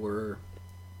I were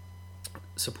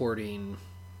supporting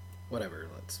whatever,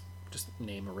 let's just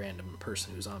name a random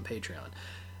person who's on Patreon.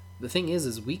 The thing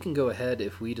is we can go ahead,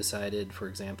 if we decided, for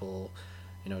example,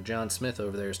 John Smith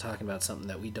over there is talking about something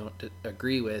that we don't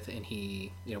agree with, and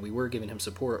he, we were giving him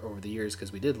support over the years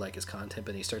because we did like his content,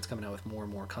 but he starts coming out with more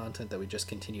and more content that we just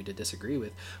continue to disagree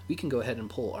with. We can go ahead and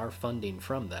pull our funding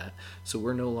from that, so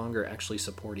we're no longer actually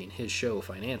supporting his show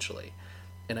financially.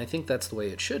 And I think that's the way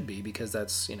it should be, because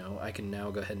that's, I can now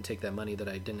go ahead and take that money that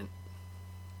I didn't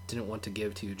want to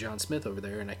give to John Smith over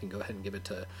there, and I can go ahead and give it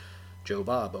to Joe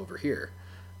Bob over here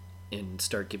and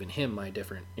start giving him my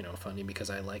different, funding, because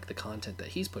I like the content that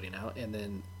he's putting out. And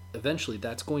then eventually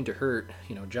that's going to hurt,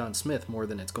 John Smith more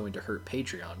than it's going to hurt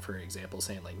Patreon, for example,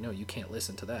 saying like, no, you can't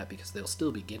listen to that, because they'll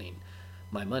still be getting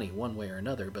my money one way or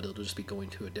another, but it'll just be going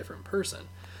to a different person.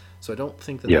 So I don't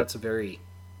think that that's a very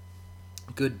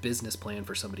good business plan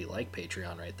for somebody like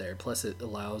Patreon right there. Plus it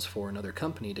allows for another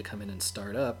company to come in and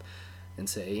start up and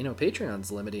say,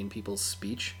 Patreon's limiting people's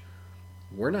speech.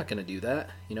 We're not going to do that.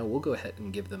 We'll go ahead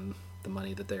and give them the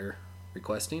money that they're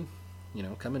requesting.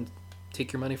 Come and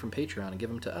take your money from Patreon and give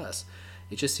them to us.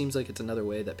 It just seems like it's another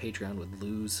way that Patreon would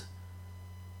lose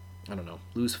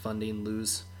funding,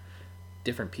 lose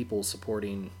different people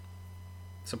supporting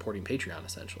Patreon,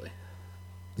 essentially.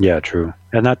 Yeah, true.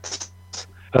 And that's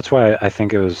why I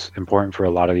think it was important for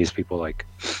a lot of these people like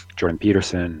Jordan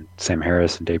Peterson, Sam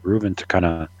Harris, and Dave Rubin to kind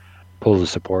of pull the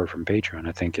support from Patreon.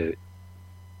 I think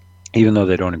even though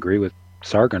they don't agree with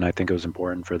Sargon, I think it was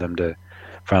important for them to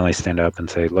finally stand up and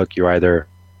say, look, you're either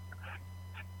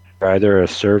a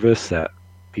service that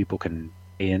people can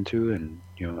pay into and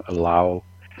allow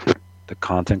the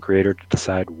content creator to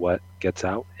decide what gets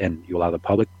out, and you allow the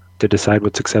public to decide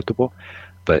what's acceptable.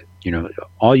 But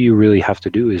all you really have to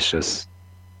do is just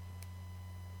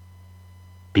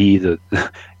be the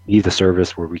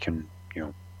service where we can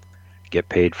get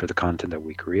paid for the content that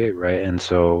we create, right? And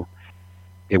so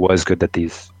it was good that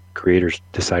these creators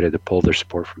decided to pull their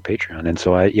support from Patreon. And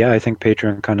so I think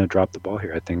Patreon kind of dropped the ball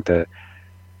here. I think that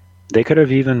they could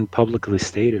have even publicly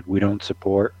stated, we don't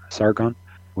support Sargon,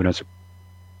 we don't support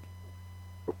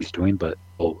what he's doing, but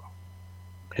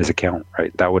his account,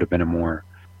 right? That would have been a more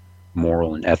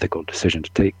moral and ethical decision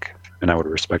to take, and I would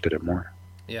have respected it more.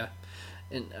 Yeah.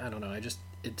 And I don't know,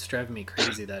 it's driving me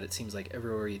crazy that it seems like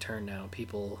everywhere you turn now,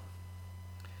 people,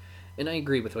 and I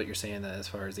agree with what you're saying, that as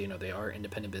far as, they are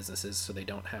independent businesses, so they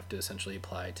don't have to essentially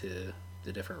apply to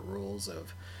the different rules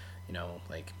of,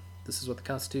 like, this is what the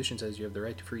Constitution says, you have the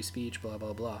right to free speech, blah,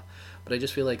 blah, blah. But I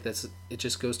just feel like it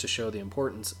just goes to show the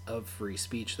importance of free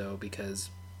speech, though, because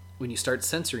when you start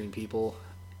censoring people,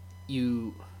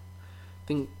 you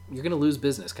think you're going to lose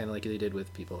business, kind of like they did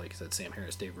with people like I said, Sam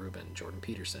Harris, Dave Rubin, Jordan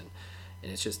Peterson.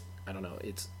 And it's just, I don't know,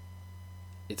 it's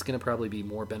going to probably be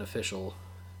more beneficial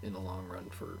in the long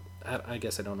run for, I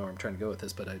guess I don't know where I'm trying to go with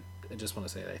this, but I just want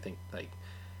to say that I think, like,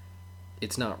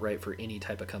 it's not right for any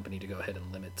type of company to go ahead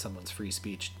and limit someone's free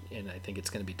speech, and I think it's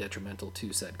going to be detrimental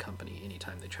to said company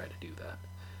anytime they try to do that.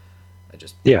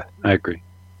 Yeah, I agree.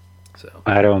 So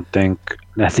I don't think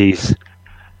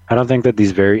that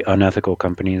these very unethical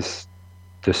companies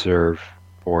deserve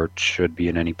or should be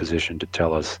in any position to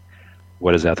tell us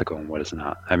what is ethical and what is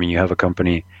not. I mean, you have a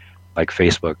company like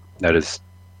Facebook that is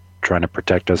trying to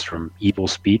protect us from evil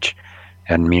speech,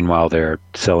 and meanwhile they're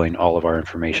selling all of our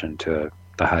information to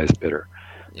the highest bidder.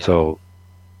 yeah, So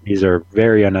these are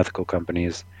very unethical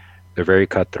companies. They're very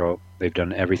cutthroat. They've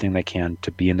done everything they can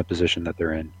to be in the position that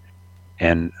they're in.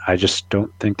 And I just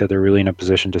don't think that they're really in a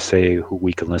position to say who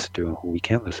we can listen to and who we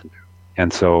can't listen to.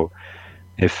 And so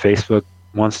if Facebook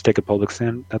wants to take a public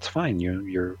stand, that's fine.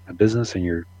 You're a business and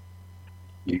you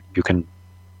can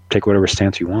take whatever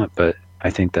stance you want, but I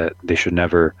think that they should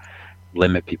never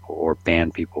limit people or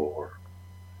ban people or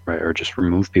just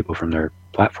remove people from their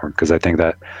platform, because I think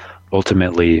that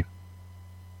ultimately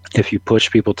if you push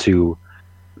people to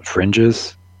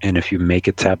fringes and if you make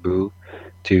it taboo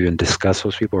to and discuss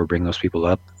those people or bring those people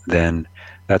up, then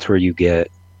that's where you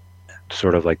get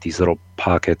sort of like these little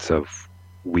pockets of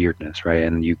weirdness, right?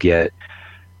 And you get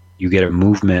a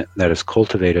movement that is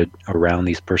cultivated around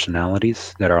these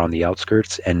personalities that are on the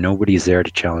outskirts, and nobody's there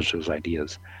to challenge those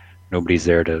ideas. Nobody's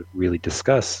there to really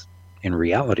discuss in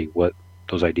reality what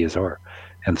those ideas are.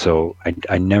 And so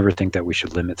I never think that we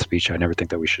should limit speech. I never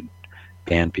think that we should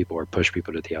ban people or push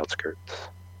people to the outskirts.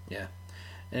 yeah.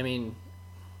 I mean,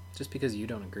 just because you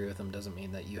don't agree with them doesn't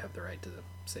mean that you have the right to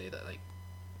say that, like,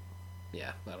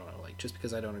 yeah, I don't know, like, just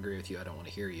because I don't agree with you, I don't want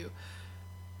to hear you,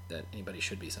 that anybody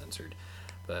should be censored.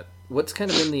 But what's kind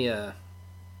of been the,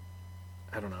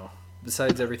 I don't know,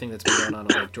 besides everything that's been going on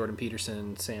with, like, Jordan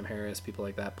Peterson, Sam Harris, people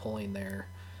like that pulling their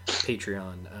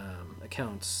Patreon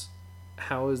accounts,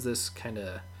 how has this kind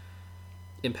of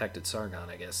impacted Sargon,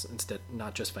 I guess, instead,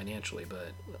 not just financially,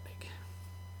 but, like,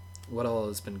 what all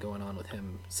has been going on with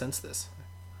him since this?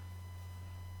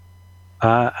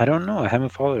 I don't know. I haven't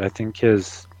followed. I think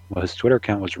his Twitter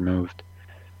account was removed.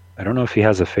 I don't know if he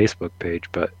has a Facebook page,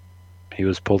 but he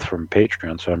was pulled from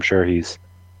Patreon, so I'm sure he's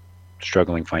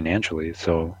struggling financially.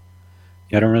 So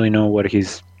I don't really know what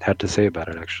he's had to say about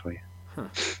it, actually. Huh.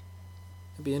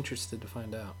 I'd be interested to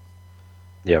find out.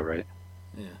 Yeah, right.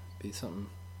 Yeah, be something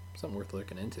worth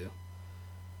looking into.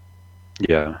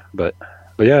 Yeah, but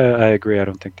yeah, I agree. I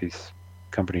don't think these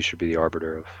companies should be the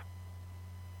arbiter of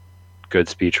good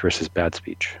speech versus bad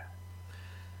speech.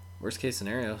 Worst case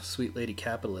scenario, sweet lady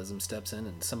capitalism steps in,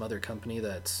 and some other company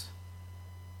that's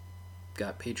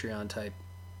got Patreon type,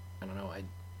 I don't know, I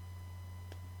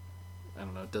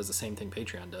don't know, does the same thing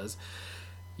Patreon does.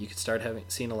 You could start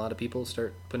seeing a lot of people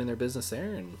start putting their business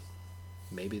there, and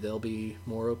maybe they'll be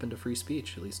more open to free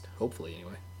speech, at least hopefully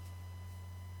anyway.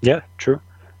 Yeah, true.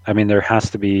 I mean, there has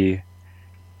to be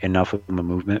enough of a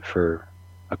movement for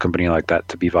a company like that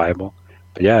to be viable.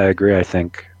 But yeah, I agree. I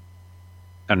think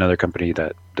another company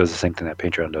that does the same thing that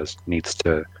Patreon does needs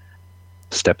to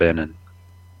step in and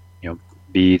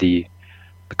be the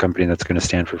company that's going to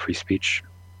stand for free speech.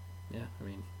 Yeah, I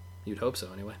mean, you'd hope so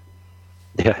anyway.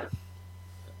 Yeah.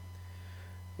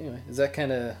 Anyway, is that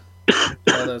kind of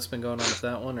all that's been going on with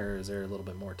that one, or is there a little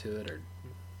bit more to it? Or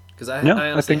because I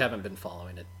honestly haven't been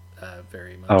following it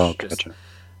very much. Oh, gotcha. Just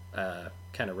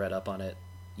kind of read up on it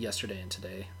yesterday and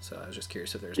today, so I was just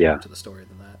curious if there's Yeah. more to the story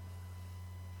than that.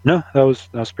 No, that was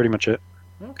pretty much it.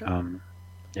 Okay.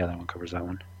 Yeah, that one covers that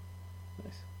one.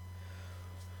 Nice.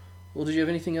 Well, did you have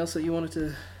anything else that you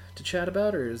wanted to chat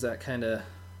about, or is that kind of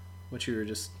what you were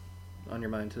just on your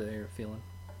mind today or feeling?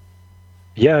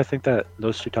 Yeah, I think that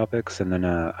those two topics, and then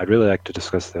I'd really like to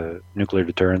discuss the nuclear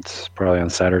deterrence probably on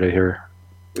Saturday here,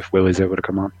 if Willie's able to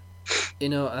come on.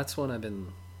 That's one I've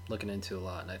been looking into a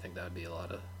lot, and I think that would be a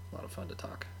lot of fun to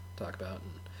talk about.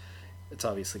 And it's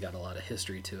obviously got a lot of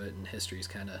history to it, and history's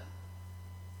kind of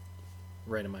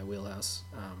right in my wheelhouse.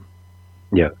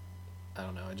 Yeah. I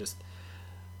don't know.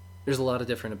 There's a lot of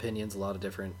different opinions, a lot of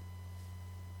different.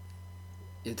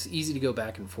 It's easy to go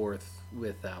back and forth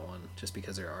with that one, just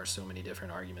because there are so many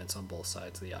different arguments on both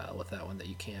sides of the aisle with that one that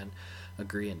you can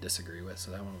agree and disagree with.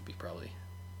 So that one would be probably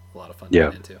a lot of fun to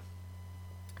get into.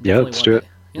 Yeah, let's do it.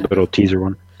 Yeah. Little teaser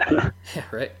one. Yeah,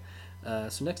 right.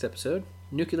 So next episode,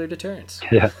 nuclear deterrence.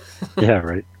 Yeah,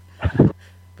 right.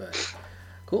 But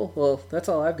cool. Well, that's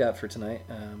all I've got for tonight.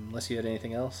 Unless you had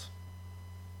anything else.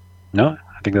 No,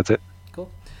 I think that's it.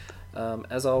 Cool.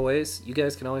 As always, you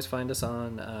guys can always find us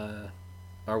on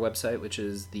our website, which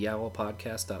is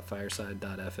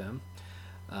theowlpodcast.fireside.fm.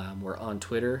 We're on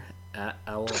Twitter at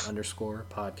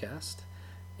 @owl_podcast.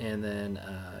 And then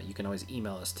you can always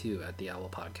email us too at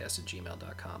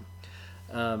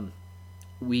theowlpodcast@gmail.com.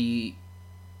 we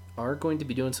are going to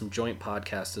be doing some joint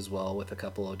podcasts as well with a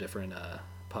couple of different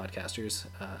podcasters.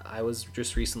 I was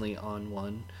just recently on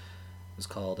one. It was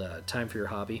called Time for Your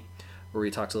Hobby, where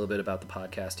we talked a little bit about the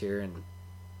podcast here and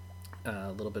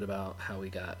a little bit about how we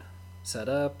got set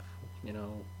up,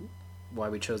 why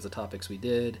we chose the topics we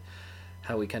did,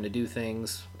 how we kind of do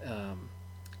things.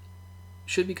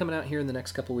 Should be coming out here in the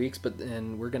next couple weeks, but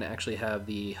then we're going to actually have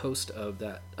the host of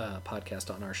that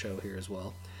podcast on our show here as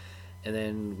well. And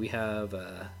then we have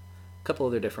a couple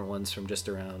other different ones from just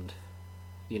around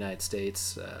the United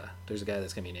States. There's a guy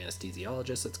that's going to be an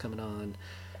anesthesiologist that's coming on.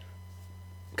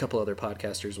 A couple other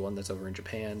podcasters, one that's over in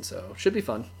Japan, so should be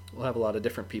fun. We'll have a lot of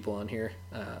different people on here.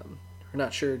 We're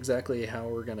not sure exactly how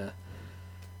we're going to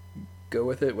go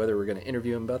with it, whether we're going to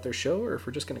interview them about their show or if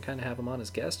we're just going to kind of have them on as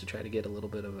guests to try to get a little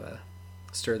bit of a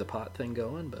stir the pot thing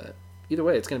going, but either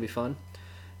way, it's going to be fun.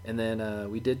 And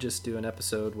then we did just do an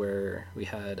episode where we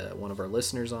had one of our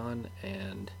listeners on,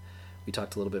 and we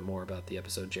talked a little bit more about the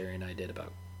episode Jerry and I did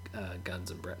about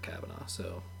guns and Brett Kavanaugh.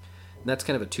 So and that's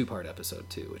kind of a 2-part episode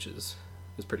too, which is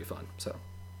pretty fun. So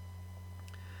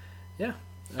yeah,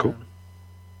 cool,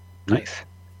 nice.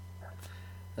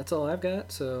 That's all I've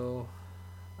got. So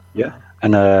yeah,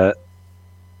 and I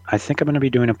think I'm going to be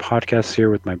doing a podcast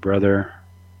here with my brother.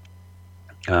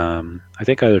 I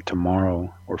think either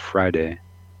tomorrow or Friday.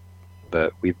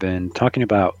 But we've been talking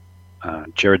about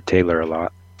Jared Taylor a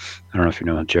lot. I don't know if you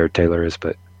know who Jared Taylor is,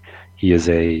 but he is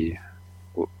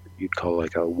what you'd call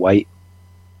like a white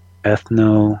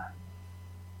ethno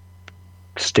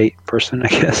state person, I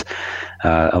guess.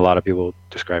 A lot of people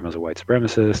describe him as a white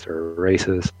supremacist or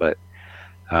racist, but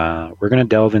we're going to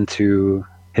delve into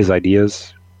his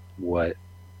ideas, what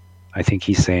I think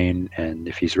he's saying, and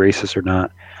if he's racist or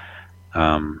not.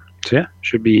 So yeah,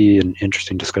 should be an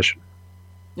interesting discussion.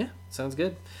 Yeah, sounds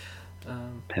good.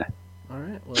 Yeah. All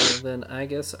right, well then I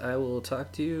guess I will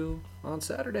talk to you on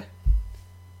Saturday.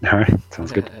 All right,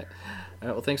 sounds good. All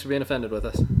right, well thanks for being offended with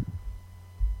us.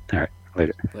 All right,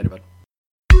 later. Later, bud.